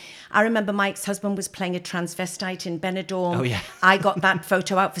rapport. I remember Mike's husband was playing a transvestite in Benidorm. Oh, yeah. I got that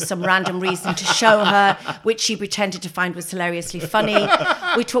photo out for some random reason to show her, which she pretended to find was hilariously funny.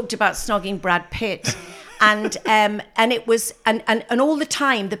 We talked about snogging Brad Pitt. And it was and all the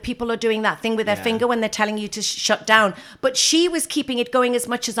time the people are doing that thing with their finger when they're telling you to shut down. But she was keeping it going as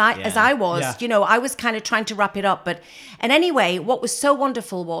much as I was. Yeah. You know, I was kind of trying to wrap it up. And anyway, what was so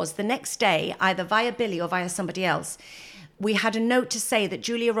wonderful was the next day, either via Billy or via somebody else, we had a note to say that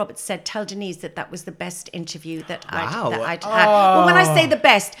Julia Roberts said, tell Denise that was the best interview that I'd had. Well, when I say the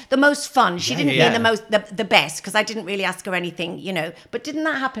best, the most fun. She didn't mean the best, because I didn't really ask her anything, you know. But didn't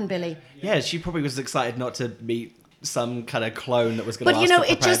that happen, Billy? Yeah, she probably was excited not to meet some kind of clone that was going to But ask you know,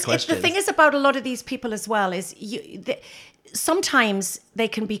 the prepared questions. the thing is about a lot of these people as well is sometimes they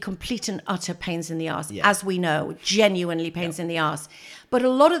can be complete and utter pains in the arse, as we know, genuinely pains in the arse. But a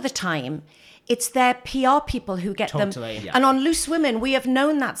lot of the time, it's their PR people who get them. Yeah. And on Loose Women, we have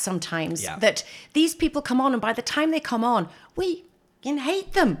known that sometimes, that these people come on, and by the time they come on, we can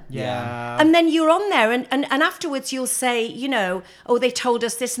hate them. Yeah. And then you're on there, and afterwards you'll say, you know, oh, they told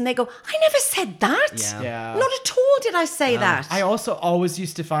us this, and they go, I never said that. Yeah. Not at all did I say that. I also always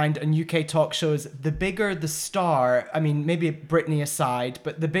used to find on UK talk shows, the bigger the star, I mean, maybe Britney aside,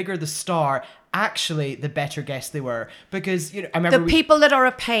 but the bigger the star, actually the better guests they were. Because, you know, I remember the people that are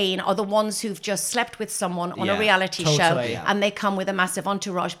a pain are the ones who've just slept with someone on a reality show, and they come with a massive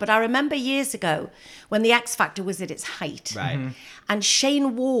entourage. But I remember years ago when the X Factor was at its height, and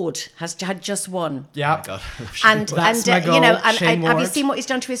Shane Ward had just won. Yeah. Oh, God. And That's my goal, you know, and Shane have you Ward. seen what he's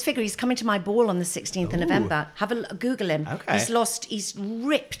done to his figure? He's coming to my ball on the 16th of November. Have a Google him. Okay. He's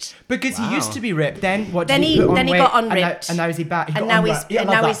ripped. Because he used to be ripped. Then what? Then did he put on then he weight? got unripped. And now is he back? He and got now unripped. he's Yeah,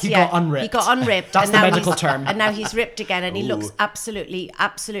 I love that. He got unripped. He got unripped. That's and the now medical he's- term. And now he's ripped again, and he looks absolutely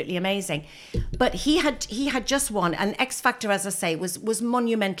amazing. But he had just won, and X Factor, as I say, was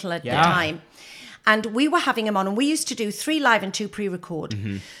monumental at the time. And we were having him on, and we used to do 3 live and 2 pre-record.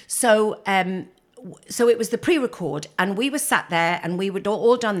 So it was the pre-record, and we were sat there, and we would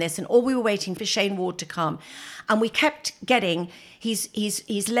all done this, and all we were waiting for Shane Ward to come, and we kept getting he's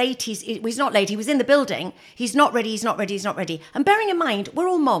late, he's not late, he was in the building, he's not ready. And bearing in mind, we're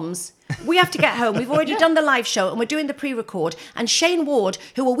all moms. We have to get home. We've already done the live show, and we're doing the pre-record. And Shane Ward,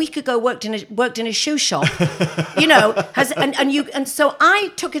 who a week ago worked in a shoe shop, has and so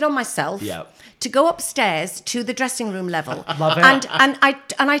I took it on myself. Yep. To go upstairs to the dressing room level. Love it. And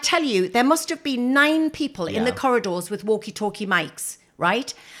I tell you, there must have been 9 people in the corridors with walkie-talkie mics,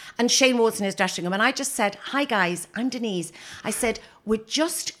 right? And Shane Ward's in his dressing room. And I just said, "Hi guys, I'm Denise." I said, "We're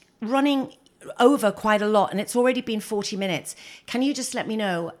just running over quite a lot, and it's already been 40 minutes. Can you just let me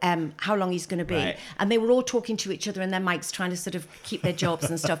know how long he's going to be?" Right. And they were all talking to each other in their mics, trying to sort of keep their jobs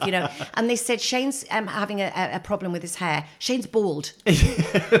and stuff, And they said, "Shane's having a problem with his hair. Shane's bald."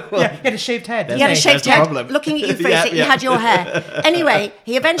 Yeah, he had a shaved head. He had a shaved There's the head. problem. Looking at you, Fraser, you had your hair. Anyway,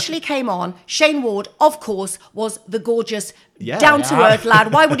 he eventually came on. Shane Ward, of course, was the gorgeous, down-to-earth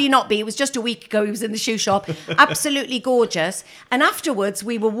lad. Why would he not be? It was just a week ago he was in the shoe shop. Absolutely gorgeous. And afterwards,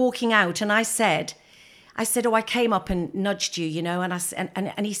 we were walking out, and I said, "Oh, I came up and nudged you,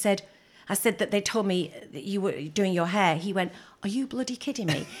 and he said, I said that they told me that you were doing your hair." He went, "Are you bloody kidding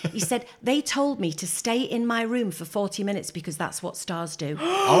me?" He said, "They told me to stay in my room for 40 minutes because that's what stars do."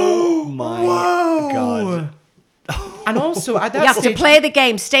 Oh my God. And also, at that You have to stage, play the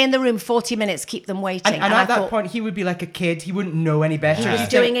game, stay in the room 40 minutes, keep them waiting. and I at that thought, point, he would be like a kid. He wouldn't know any better. he was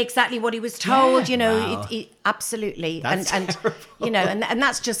Still- doing exactly what he was told, Wow. absolutely. That's and and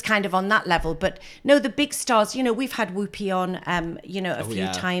that's just kind of on that level. But no, the big stars, we've had Whoopi on, a few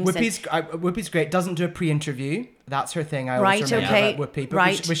yeah. times. and- Whoopi's great. Doesn't do a pre-interview. That's her thing. I always Right, remember okay, about Whoopi. But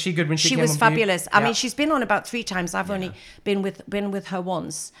right. was she good when she came was on View? fabulous. I Yeah. mean, she's been on about 3 times. I've only been with her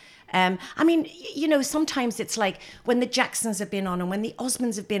once. I mean, sometimes it's like when the Jacksons have been on and when the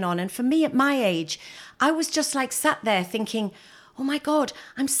Osmonds have been on. And for me at my age, I was just like sat there thinking, "Oh my God,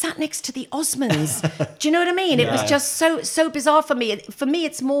 I'm sat next to the Osmonds." Do you know what I mean? It was just so bizarre for me. For me,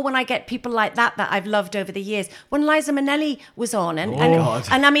 it's more when I get people like that I've loved over the years. When Liza Minnelli was on, and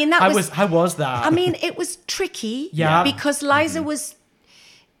I mean that How was that? I mean, it was tricky, Yeah. because Liza was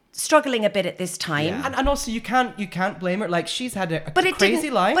struggling a bit at this time. Yeah. and also you can't blame her. Like, she's had a But it crazy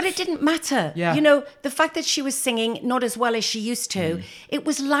didn't. life. But it didn't matter. Yeah. The fact that she was singing not as well as she used to. It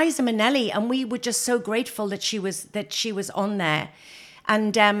was Liza Minnelli, and we were just so grateful that she was on there.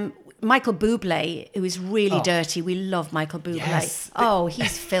 And Michael Bublé, who is really dirty. We love Michael Bublé. Yes. Oh,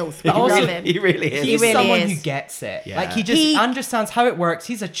 he's filth. We also- love him. He really is. He He's really someone is. who gets it. Yeah. Like, he just He- understands how it works.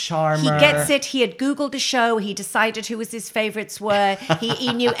 He's a charmer. He gets it. He had Googled the show. He decided who his ffavorites were.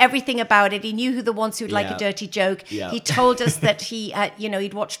 He knew everything about it. He knew who the ones who'd like a Yeah. dirty joke. Yeah. He told us that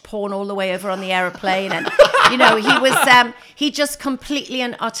he'd watched porn all the way over on the aeroplane, and he just completely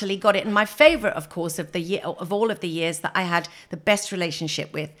and utterly got it. And my favorite, of course, of all of the years that I had the best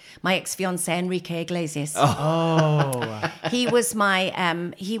relationship with, my ex-fiance Enrique Iglesias. Oh. He was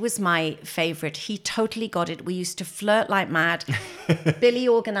my favorite. He totally got it. We used to flirt like mad. Billy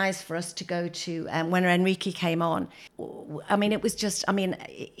organized for us to go to when Enrique came on. I mean, it was just, and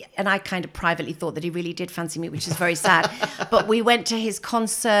I kind of privately thought that he really did fancy me, which is very sad. But we went to his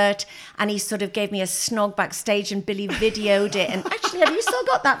concert, and he sort of gave me a snog backstage, and Billy videoed it. And actually, have you still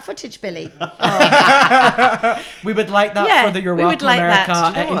got that footage, Billy? We would like that Yeah, for the Your we would Welcome like that.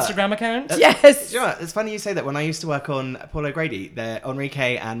 America Do you know what? Instagram account. Yes. Do you know what? It's funny you say that. When I used to work on Paul O'Grady,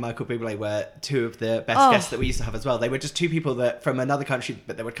 Enrique and Michael Bublé were 2 of the best guests that we used to have as well. They were just 2 people that from another country,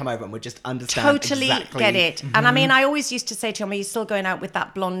 but they would come over and would just understand Totally exactly. get it. And I mean, I always used to say to him, "Are you still going out with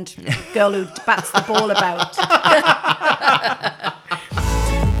that blonde girl who bats the ball about?"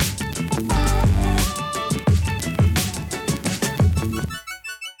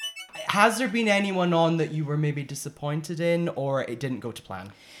 Has there been anyone on that you were maybe disappointed in, or it didn't go to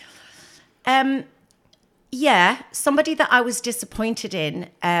plan? Yeah, somebody that I was disappointed in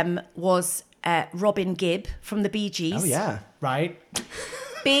was Robin Gibb from the Bee Gees. Oh yeah. Right?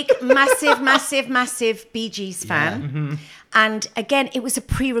 Big, massive Bee Gees fan. And again, it was a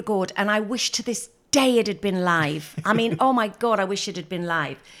pre-record, and I wish to this day it had been live. I mean, oh my God, I wish it had been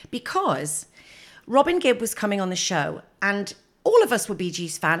live. Because Robin Gibb was coming on the show, and all of us were Bee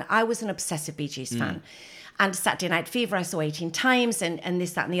Gees fan. I was an obsessive Bee Gees fan. And Saturday Night Fever, I saw 18 times, and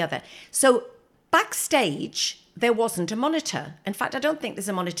this, that, and the other. So backstage, there wasn't a monitor. In fact, I don't think there's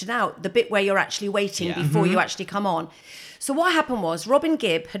a monitor now, the bit where you're actually waiting before you actually come on. So what happened was Robin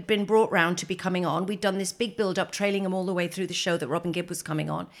Gibb had been brought round to be coming on. We'd done this big build-up, trailing him all the way through the show that Robin Gibb was coming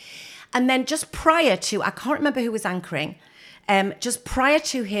on. And then just prior to, I can't remember who was anchoring, just prior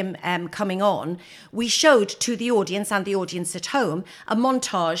to him coming on, we showed to the audience and the audience at home a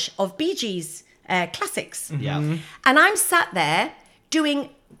montage of Bee Gees classics. Yeah. And I'm sat there doing,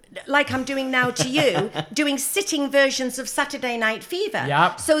 like I'm doing now to you, doing sitting versions of Saturday Night Fever.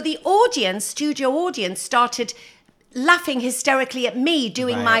 Yep. So the audience, studio audience, started laughing hysterically at me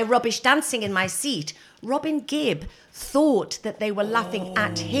doing my rubbish dancing in my seat. Robin Gibb thought that they were laughing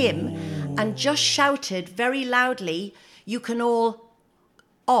at him and just shouted very loudly, "You can all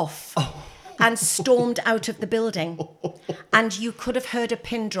off," and stormed out of the building. And you could have heard a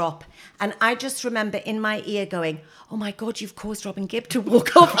pin drop. And I just remember in my ear going, "Oh my God, you've caused Robin Gibb to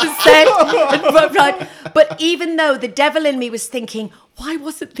walk off the set." But even though the devil in me was thinking, why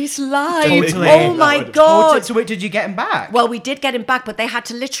wasn't this live? Totally. Oh my God. So wait, did you get him back? Well, we did get him back, but they had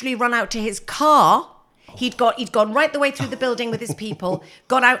to literally run out to his car. He'd gone right the way through the building with his people,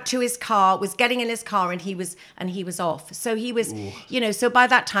 got out to his car, was getting in his car, and he was off. So he was, so by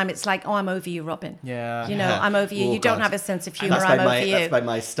that time it's like, oh, I'm over you, Robin. Yeah. I'm over you. Oh, You don't God. have a sense of humor. That's I'm made over you. That's made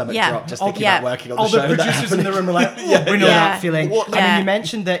my stomach Yeah. drop just Oh, thinking yeah. about working on All the the show. producers in the room are like, we know Yeah. that feeling. I mean, Yeah. you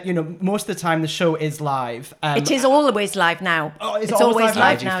mentioned that, most of the time the show is live. It is always live now. Oh, is it it's always always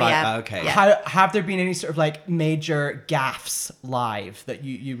live? live now, yeah. Okay. Yeah. How have there been any sort of like major gaffes live that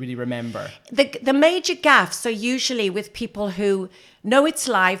you really remember? The major gaffes are usually with people who know it's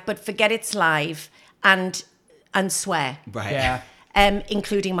live but forget it's live and swear. Right. Yeah.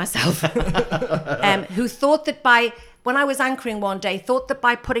 Including myself, who thought that when I was anchoring one day, thought that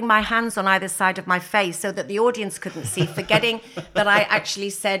by putting my hands on either side of my face so that the audience couldn't see, forgetting that I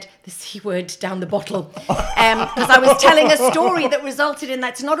actually said the C word down the bottle. Because I was telling a story that resulted in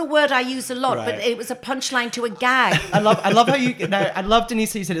that. It's not a word I use a lot, but it was a punchline to a gag. I love how I love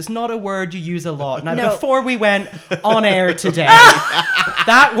Denise, how you said it's not a word you use a lot. Now, No. before we went on air today,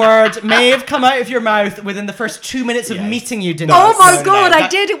 that word may have come out of your mouth within the first 2 minutes of meeting you, Denise. Oh my no, God, no, I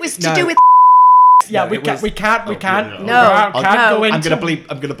that- did. It was to no. do with. Yeah, No, we it can't. was- We can't. no. Can't No, go no. into. I'm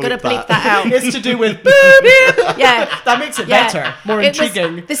gonna bleep that out. It's to do with boop. Yeah. That makes it Yeah. better, more It was-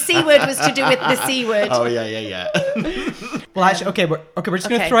 intriguing. the C word was to do with the C word. Oh yeah. Well, actually, okay, we're just going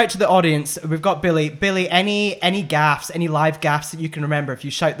to Okay. throw it to the audience. We've got Billy. Billy, any gaffes, any live gaffes that you can remember? If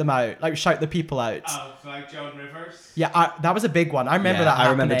you shout them out, like shout the people out. Like Joan Rivers. Yeah, that was a big one. I remember that. I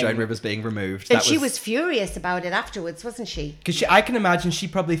remember happening. Joan Rivers being removed. And That she was furious about it afterwards, wasn't she? Because I can imagine she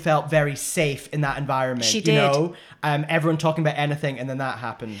probably felt very safe in that environment. She You did. know, everyone talking about anything, and then that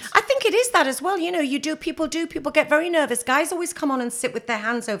happens. I think it is that as well. People get very nervous. Guys always come on and sit with their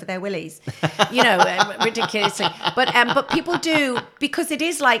hands over their willies, ridiculously. But people do, because it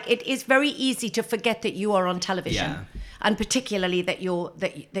is very easy to forget that you are on television, Yeah. and particularly that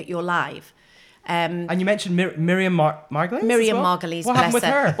you're live. And you mentioned Miriam Margolyes. Miriam as well? Margolyes, What happened with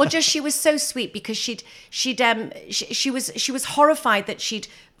bless her? Well, just she was so sweet because she was horrified that she'd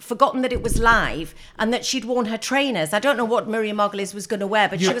forgotten that it was live and that she'd worn her trainers. I don't know what Miriam Margolyes was going to wear,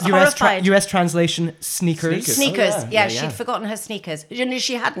 but she was horrified. US translation sneakers. Sneakers, Oh, yeah, yeah. she'd forgotten her sneakers.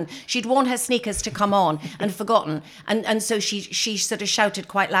 She hadn't. She'd worn her sneakers to come on and forgotten, and so she sort of shouted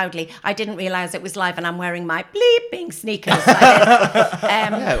quite loudly, "I didn't realise it was live, and I'm wearing my bleeping sneakers."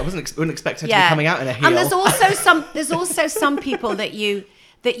 Yeah, I wouldn't expect her to be coming out in a heel. And there's also some people that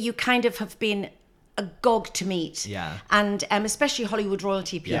you kind of have been agog to meet. Yeah. And especially Hollywood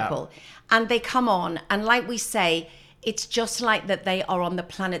royalty people. Yeah. And they come on, and like we say, it's just like that they are on the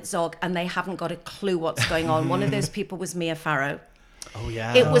planet Zog and they haven't got a clue what's going on. One of those people was Mia Farrow. Oh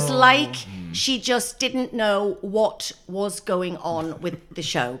yeah. It was like she just didn't know what was going on with the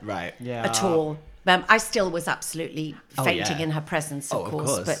show. Right. Yeah. At all. I still was absolutely fainting yeah. in her presence, of Oh, of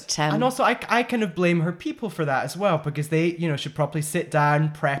course. course. But And also, I kind of blame her people for that as well, because they, should probably sit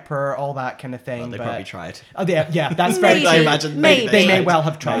down, prep her, all that kind of thing. They but- probably tried. Oh, yeah, that's very Maybe. true. I imagine Maybe. They may well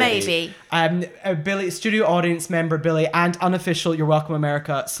have tried. Maybe. Billy, studio audience member Billy, and unofficial You're Welcome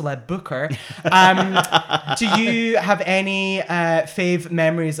America celeb booker. Do you have any fave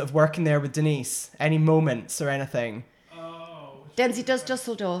memories of working there with Denise? Any moments or anything? Oh, Denzi does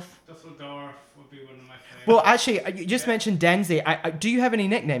Dusseldorf. Dusseldorf would be one of my favorites. Well, actually, you just mentioned Denzi. Do you have any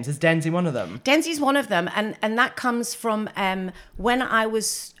nicknames? Is Denzi one of them? Denzi's one of them, and that comes from when I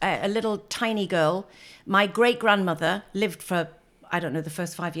was a little tiny girl. My great grandmother lived for, I don't know, the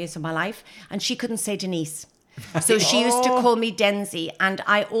first 5 years of my life, and she couldn't say Denise. So she used to call me Denzi, and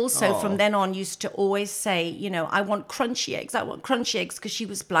I also from then on used to always say, you know, I want crunchy eggs, because she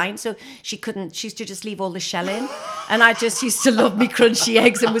was blind, so she used to just leave all the shell in, and I just used to love me crunchy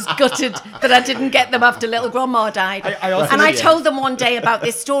eggs and was gutted that I didn't get them after little grandma died. I told them one day about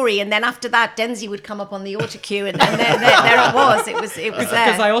this story, and then after that Denzi would come up on the auto cue, and there it was. It was there.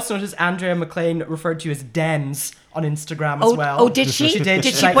 Because I also noticed Andrea McLean referred to you as Dens on Instagram as well. Oh, did she? She did.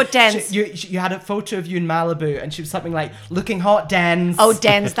 Did She's she like, put Dens? You had a photo of you in Malibu, and she was something like looking hot, Dens. Oh,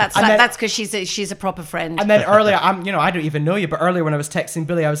 Dens. That's And then- that's because she's a proper friend. And then earlier, I don't even know you, but earlier when I was texting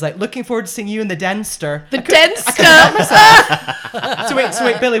Billy, I was like, looking forward to seeing you in the Denster. The Denster. So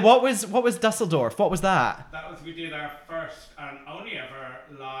wait, Billy, what was Dusseldorf? What was that? That was, we did our first and only ever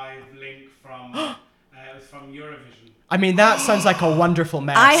live link from, it was from Eurovision. I mean, that sounds like a wonderful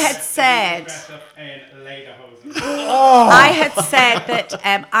mess. I had said. Dressed up in lederhosen. I had said that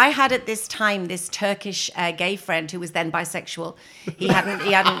I had at this time this Turkish gay friend who was then bisexual. He hadn't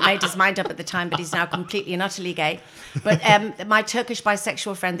made his mind up at the time, but he's now completely and utterly gay. But my Turkish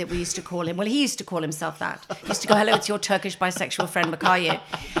bisexual friend that we used to call him, well, he used to call himself that. He used to go, hello, it's your Turkish bisexual friend, Makayu.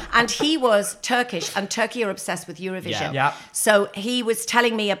 And he was Turkish, and Turkey are obsessed with Eurovision. Yeah. So he was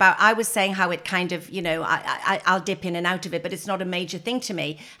telling me about, I was saying how it kind of, you know, I'll dip in and out of it, but it's not a major thing to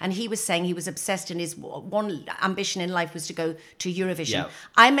me. And he was saying he was obsessed, and his one ambition in life was to go to Eurovision. Yeah.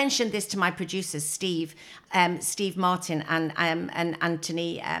 I mentioned this to my producers, Steve Martin and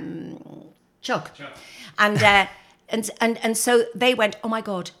Anthony Chuck. And so they went, oh my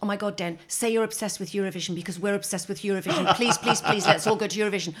God, Den, say you're obsessed with Eurovision because we're obsessed with Eurovision. Please, let's all go to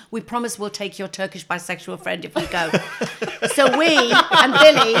Eurovision. We promise we'll take your Turkish bisexual friend if we go. So we and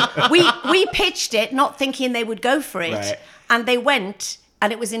Billy, we pitched it, not thinking they would go for it. Right. And they went,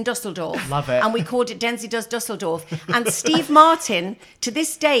 and it was in Dusseldorf. Love it. And we called it Denzi Does Dusseldorf. And Steve Martin, to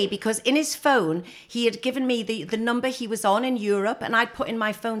this day, because in his phone, he had given me the number he was on in Europe, and I'd put in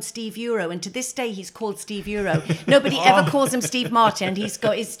my phone Steve Euro, and to this day, he's called Steve Euro. Nobody ever calls him Steve Martin, and he's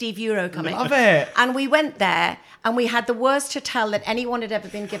got his Steve Euro coming. Love it. And we went there, and we had the worst hotel that anyone had ever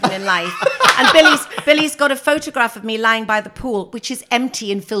been given in life. And Billy's got a photograph of me lying by the pool, which is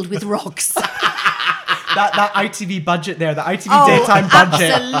empty and filled with rocks. That ITV budget there, the ITV daytime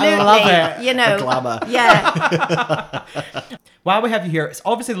budget. Absolutely. I love it. You know, The glamour. Yeah. While we have you here, it's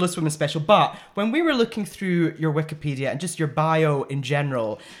obviously the List Women special, but when we were looking through your Wikipedia and just your bio in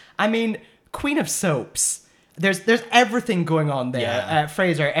general, I mean, Queen of Soaps. There's everything going on there. Yeah.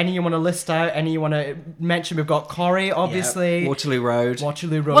 Fraser, any you want to list out? Any you want to mention? We've got Corrie, obviously. Yeah. Waterloo Road.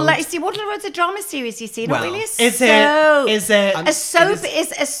 Waterloo Road. Well, like, see, Waterloo Road's a drama series, you see, not Well, really a is soap. it? A soap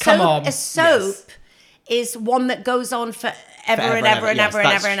is a soap. Come on. A soap Yes. is one that goes on forever and Forever ever and yes, ever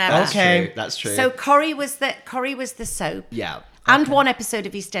and ever and ever. Okay. That's true. So Corrie was the soap. Yeah. And one episode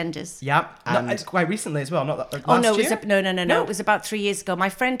of EastEnders. Yeah, And- it's quite recently as well. Not that. Oh last no, it was year? no. It was about 3 years ago. My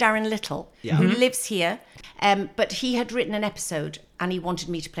friend Darren Little, Yeah. who lives here, but he had written an episode and he wanted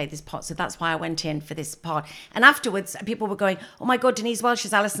me to play this part, so that's why I went in for this part. And afterwards, people were going, "Oh my God, Denise Welch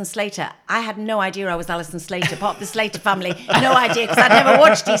is Alison Slater." I had no idea I was Alison Slater, part of the Slater family. No idea, because I'd never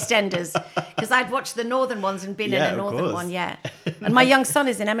watched EastEnders, because I'd watched the northern ones and been Yeah, in a of northern course. one. Yeah, and my young son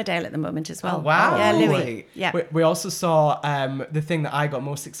is in Emmerdale at the moment as well. Oh, wow. Yeah, Louis. Right. Yeah. We also saw the thing that I got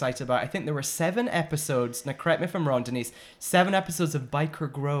most excited about. I think there were 7 episodes. Now, correct me if I'm wrong, Denise. 7 episodes of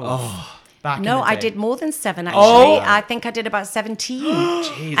Biker Grove. Back in No, the I day. did more than 7 actually. Oh. I think I did about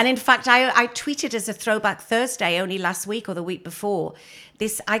 17. And in fact, I tweeted as a Throwback Thursday only last week or the week before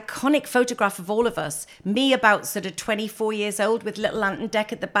this iconic photograph of all of us, me about sort of 24 years old with little Ant and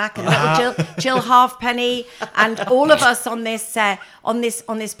Dec at the back and little Jill Halfpenny, and all of us on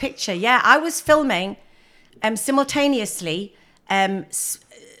this picture. Yeah, I was filming simultaneously.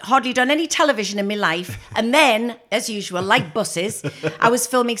 Hardly done any television in my life, and then, as usual, like buses, I was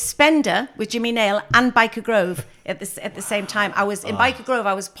filming Spender with Jimmy Nail and Biker Grove at the same time. I was in Biker Grove.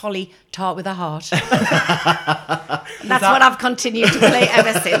 I was Polly Tart with a Heart. That's what I've continued to play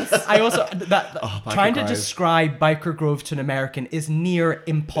ever since. I also trying to Grove. describe Biker Grove to an American is near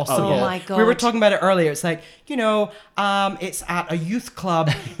impossible. Oh my God. We were talking about it earlier. It's like, it's at a youth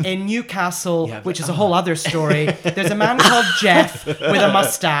club in Newcastle, which is a whole other story. There's a man called Jeff with a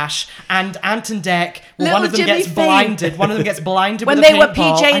mustache, and Ant and Dec. Little One of them Jimmy gets Finn. blinded. One of them gets blinded When with a they were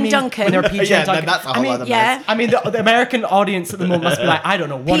paintball. PJ and Duncan. When they were PJ Yeah, and Duncan. that's a whole other yeah. I mean, the American audience at the moment must be like, I don't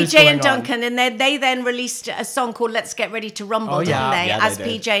know what is PJ going and on. Duncan, and they then released a song called "Let's Get Ready to Rumble," Oh, didn't yeah. they? Yeah, they As did.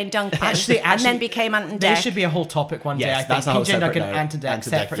 PJ and Duncan, Actually, and then became Ant and They Dec. should be a whole topic one day. Yes, I think that's a whole PJ Duncan, separate Ant and note. Dec, Ant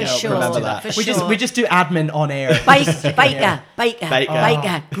and Dec, separate For note. sure. Remember that. that. For we sure. just do admin on air. Biker,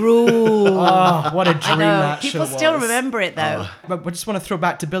 Groove. Oh, what a dream I know. that People show still was. remember it though. But we just want to throw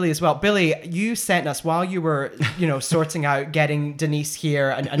back to Billy as well. Billy, you sent us while you were, sorting out getting Denise here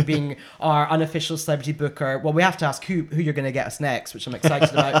and being our unofficial celebrity booker. Well, we have to ask who you're going to get us next, which I'm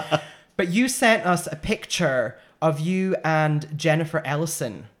excited about. But you sent us a picture of you and Jennifer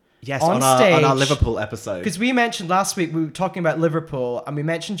Ellison. Yes, on our Liverpool episode. Because we mentioned last week, we were talking about Liverpool, and we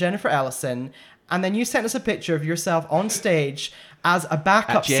mentioned Jennifer Ellison, and then you sent us a picture of yourself on stage as a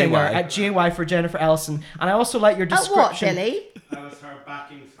backup singer at GAY for Jennifer Ellison. And I also like your description. At what, Billy? I was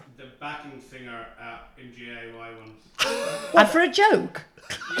the backing singer in GAY once. What, for a joke?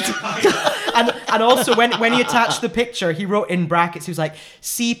 and also when he attached the picture, he wrote in brackets, he was like,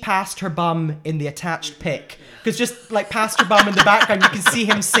 see past her bum in the attached pic. Because just like past her bum in the background, you can see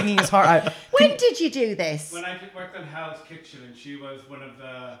him singing his heart out. When did you do this? When I worked on Hell's Kitchen, and she was one of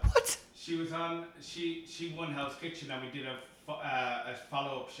the... What? She was on... She won Hell's Kitchen, and we did a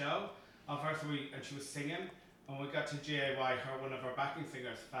follow-up show of her, and she was singing. And we got to GAY, one of our backing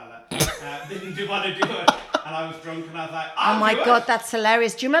singers, fella, didn't want to do it. And I was drunk, and I was like, oh my God, that's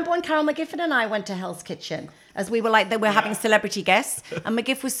hilarious. Do you remember when Carol McGiffin and I went to Hell's Kitchen? As we were having celebrity guests, and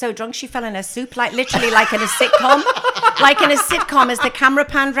McGiff was so drunk she fell in her soup, literally like in a sitcom. Like in a sitcom, as the camera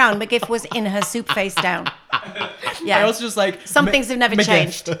panned round, McGiff was in her soup face down. Yeah. I also just like... Some things have never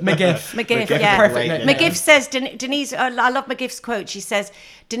changed. McGiff, yeah. Perfect. McGiff says, Denise, I love McGiff's quote. She says,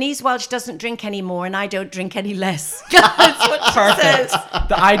 Denise Welch doesn't drink anymore and I don't drink any less. That's what she says.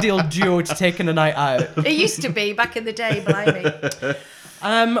 The ideal duo to take on a night out. It used to be back in the day, blimey.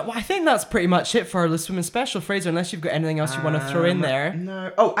 Well, I think that's pretty much it for our List Women special. Fraser, unless you've got anything else you want to throw in there.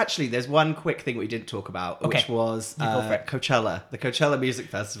 No. Oh, actually, there's one quick thing we didn't talk about, which was Coachella, the Coachella Music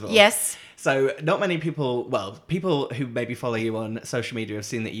Festival. Yes. So not many people, people who maybe follow you on social media have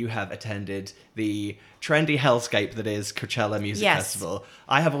seen that you have attended the trendy hellscape that is Coachella Music Festival.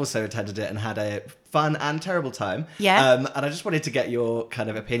 I have also attended it and had a fun and terrible time. Yeah. And I just wanted to get your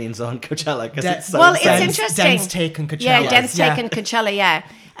kind of opinions on Coachella because it's so well, it's interesting. Den's take on Coachella. Yeah, Den's take on Coachella, yeah.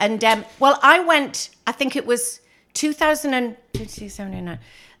 And, I went, I think it was 2009,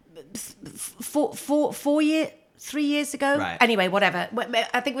 3 years ago. Right. Anyway, whatever.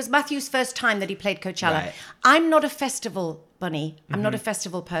 I think it was Matthew's first time that he played Coachella. Right. I'm not a festival bunny. I'm not a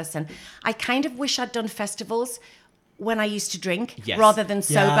festival person. I kind of wish I'd done festivals when I used to drink rather than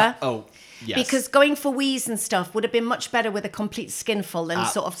sober. Oh, yes. Because going for wheeze and stuff would have been much better with a complete skinful than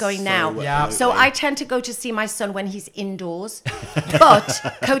sort of going now. Yeah. So I tend to go to see my son when he's indoors. But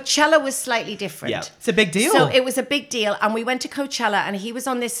Coachella was slightly different. Yeah. It's a big deal. So it was a big deal, and we went to Coachella, and he was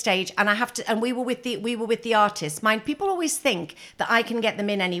on this stage, and we were with the artists. Mind, people always think that I can get them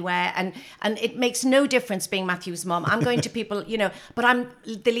in anywhere, and it makes no difference being Matthew's mom. I'm going to people, but I'm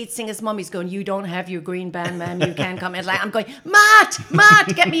the lead singer's mom. He's going, you don't have your green band, ma'am. You can't come in. I'm going, Matt,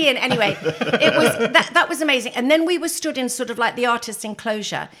 get me in. Anyway, it was that was amazing. And then we were stood in sort of like the artist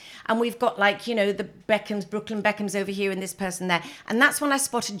enclosure, and we've got the Beckhams, Brooklyn Beckhams over here, and this person there. And that's when I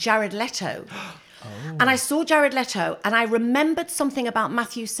spotted Jared Leto. And I saw Jared Leto, and I remembered something about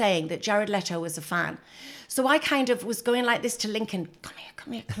Matthew saying that Jared Leto was a fan. So I kind of was going like this to Lincoln,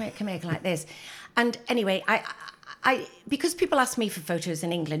 come here, like this. And anyway, I because people ask me for photos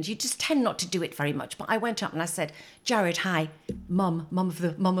in England, you just tend not to do it very much. But I went up and I said, Jared, hi, mum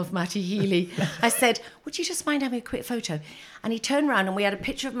of Matty Healy. I said, would you just mind having a quick photo? And he turned around and we had a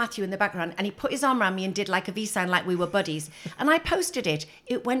picture of Matthew in the background, and he put his arm around me and did like a V sign like we were buddies. And I posted it.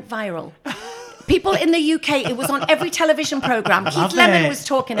 It went viral. People in the UK, it was on every television programme. Keith Lemon was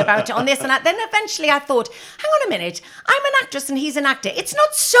talking about it on this and that. Then eventually I thought, hang on a minute, I'm an actress and he's an actor. It's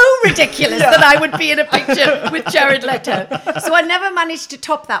not so ridiculous that I would be in a picture with Jared Leto. So I never managed to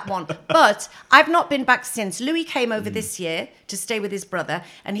top that one. But I've not been back since. Louis came over this year to stay with his brother,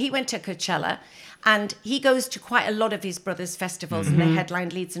 and he went to Coachella. And he goes to quite a lot of his brother's festivals, and they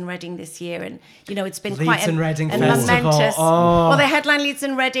headlined Leeds and Reading this year. And, it's been Leeds quite and Reading a Festival. momentous... Oh. Well, they headlined Leeds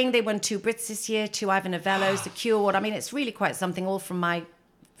and Reading. They won 2 Brits this year, 2 Ivan Novellos, the Cure Award. I mean, it's really quite something, all from my...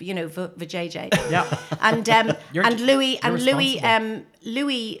 vajayjay. Yeah. And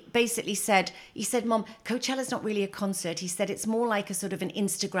Louis basically said, Mom, Coachella's not really a concert. He said it's more like a sort of an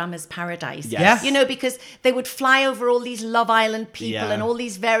Instagrammer's paradise. Yes. Because they would fly over all these Love Island people and all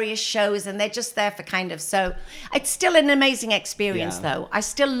these various shows, and they're just there for kind of, so it's still an amazing experience though. I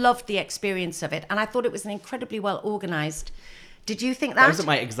still loved the experience of it, and I thought it was an incredibly well organized. Did you think that? That wasn't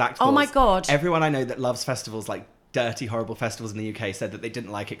my exact thoughts. Oh my God. Everyone I know that loves festivals, like dirty, horrible festivals in the UK, said that they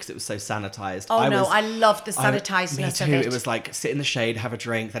didn't like it because it was so sanitized. I loved the sanitizedness me too. of it. It was like sit in the shade, have a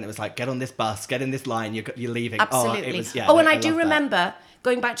drink, then it was like get on this bus, get in this line, you're leaving. Absolutely. Oh, it was, and I do remember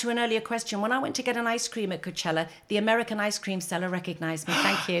going back to an earlier question, when I went to get an ice cream at Coachella, the American ice cream seller recognized me.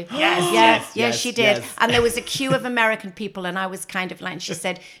 Thank you. Yes, she did. yes. And there was a queue of American people, and I was kind of like, she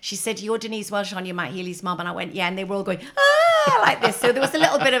said, you're Denise Welch on, you're Matt Healy's mum. And I went, yeah, and they were all going, like this. So there was a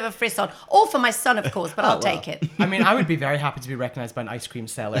little bit of a frisson. All for my son, of course, but I'll take it. I mean, I would be very happy to be recognized by an ice cream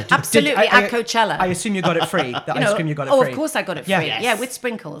seller. Absolutely, at Coachella. I assume you got it free. The ice cream you got it Oh, free. of course I got it free. Yeah. Yeah, with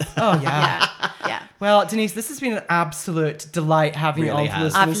sprinkles. Oh, yeah. Yeah. Well, Denise, this has been an absolute delight having you Really on for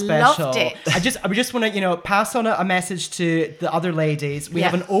this has. Listener I've special. loved it. I just want to, pass on a message to the other ladies. We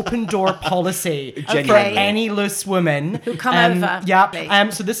have an open door policy for Genuinely. any loose woman Who come over. Yeah.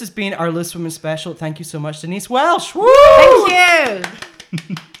 Please. So this has been our Loose Women special. Thank you so much, Denise Welch. Woo! Thank you.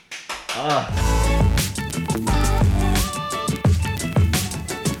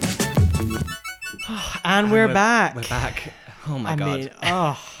 And we're back. We're back. Oh my I God.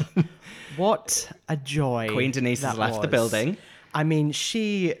 mean, what a joy. Queen Denise has that left the was. building. I mean,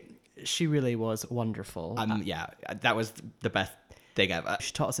 she really was wonderful. Yeah, that was the best thing ever.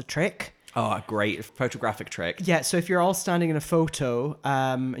 She taught us a trick. Oh, a great photographic trick. Yeah, so if you're all standing in a photo,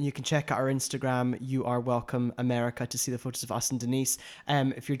 and you can check out our Instagram, You Are Welcome America, to see the photos of us and Denise.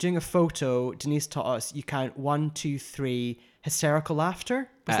 If you're doing a photo, Denise taught us you count 1, 2, 3, hysterical laughter.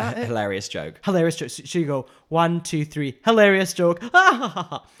 Was that it? Hilarious joke. Hilarious joke. So you go 1, 2, 3, hilarious joke.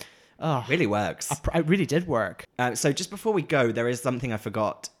 Really works. It really did work. So just before we go, there is something I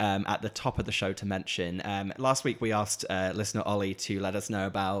forgot at the top of the show to mention. Last week we asked listener Ollie to let us know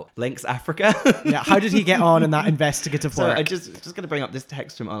about Lynx Africa. Yeah, how did he get on in that investigative So work? I just going to bring up this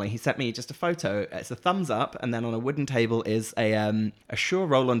text from Ollie. He sent me just a photo. It's a thumbs up, and then on a wooden table is a Sure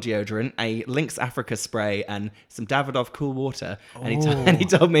roll-on deodorant, a Lynx Africa spray, and some Davidoff cool water. And he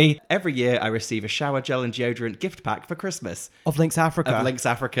told me every year I receive a shower gel and deodorant gift pack for Christmas Of Lynx Africa. of Lynx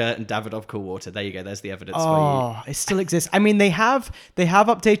Africa and Davidoff cool water. There you go. There's the evidence for Oh, it still exists. I mean, they have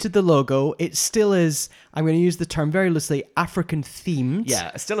updated the logo. It still is, I'm going to use the term very loosely, African themed. you.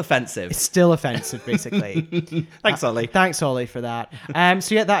 Yeah, still offensive. It's still offensive, basically. Thanks, Ollie. Thanks, Ollie, for that.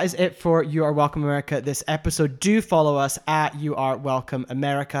 So yeah, that is it for You Are Welcome America this episode. Do follow us at You Are Welcome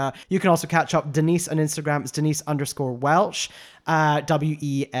America. You can also catch up Denise on Instagram. It's Denise_Welch.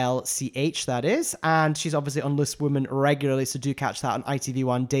 WELCH, that is. And she's obviously on Loose Women regularly, so do catch that on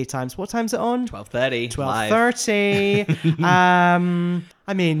ITV1 daytimes. What time's it on? 12:30. 12:30.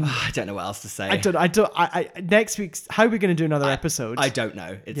 I mean, I don't know what else to say. next week's, how are we going to do another episode? I don't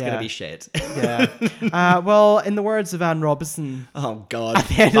know. It's going Yeah. to be shit. Yeah. Well, in the words of Anne Robinson, Oh, God. at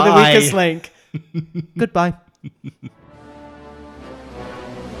the end of the weakest link, goodbye.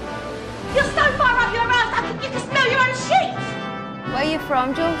 You're so far up your ass, you can smell your own shit! Where are you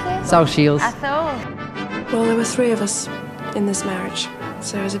from, Joseph? South Shields. I thought. Well, there were 3 of us in this marriage,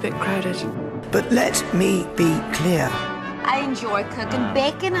 so it was a bit crowded. But let me be clear. I enjoy cooking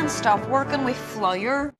bacon and stuff, working with flour.